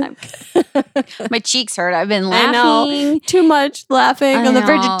good. My cheeks hurt. I've been laughing. I know. Too much laughing on the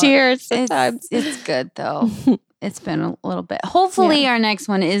verge of tears sometimes. It's good though. It's been a little bit. Hopefully our next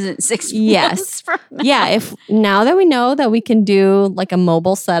one isn't 6 months from now. Yeah, if now that we know that we can do like a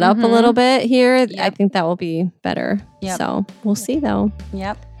mobile setup a little bit here, I think that will be better. Yep. So we'll see though.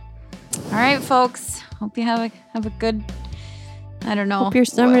 Yep. All right, folks. Hope you have a good, I don't know. Hope your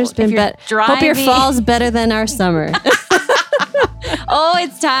summer's been better. Hope your fall's better than our summer. Oh,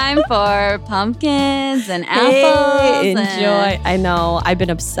 it's time for pumpkins and apples. Hey, enjoy. I know. I've been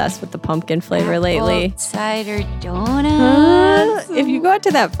obsessed with the pumpkin flavor lately. Cider donuts. If you go out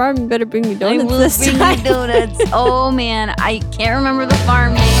to that farm, you better bring me donuts. I will this bring time. you donuts. Oh man, I can't remember the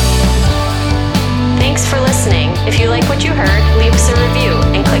farm name. Thanks for listening. If you like what you heard, leave us a review.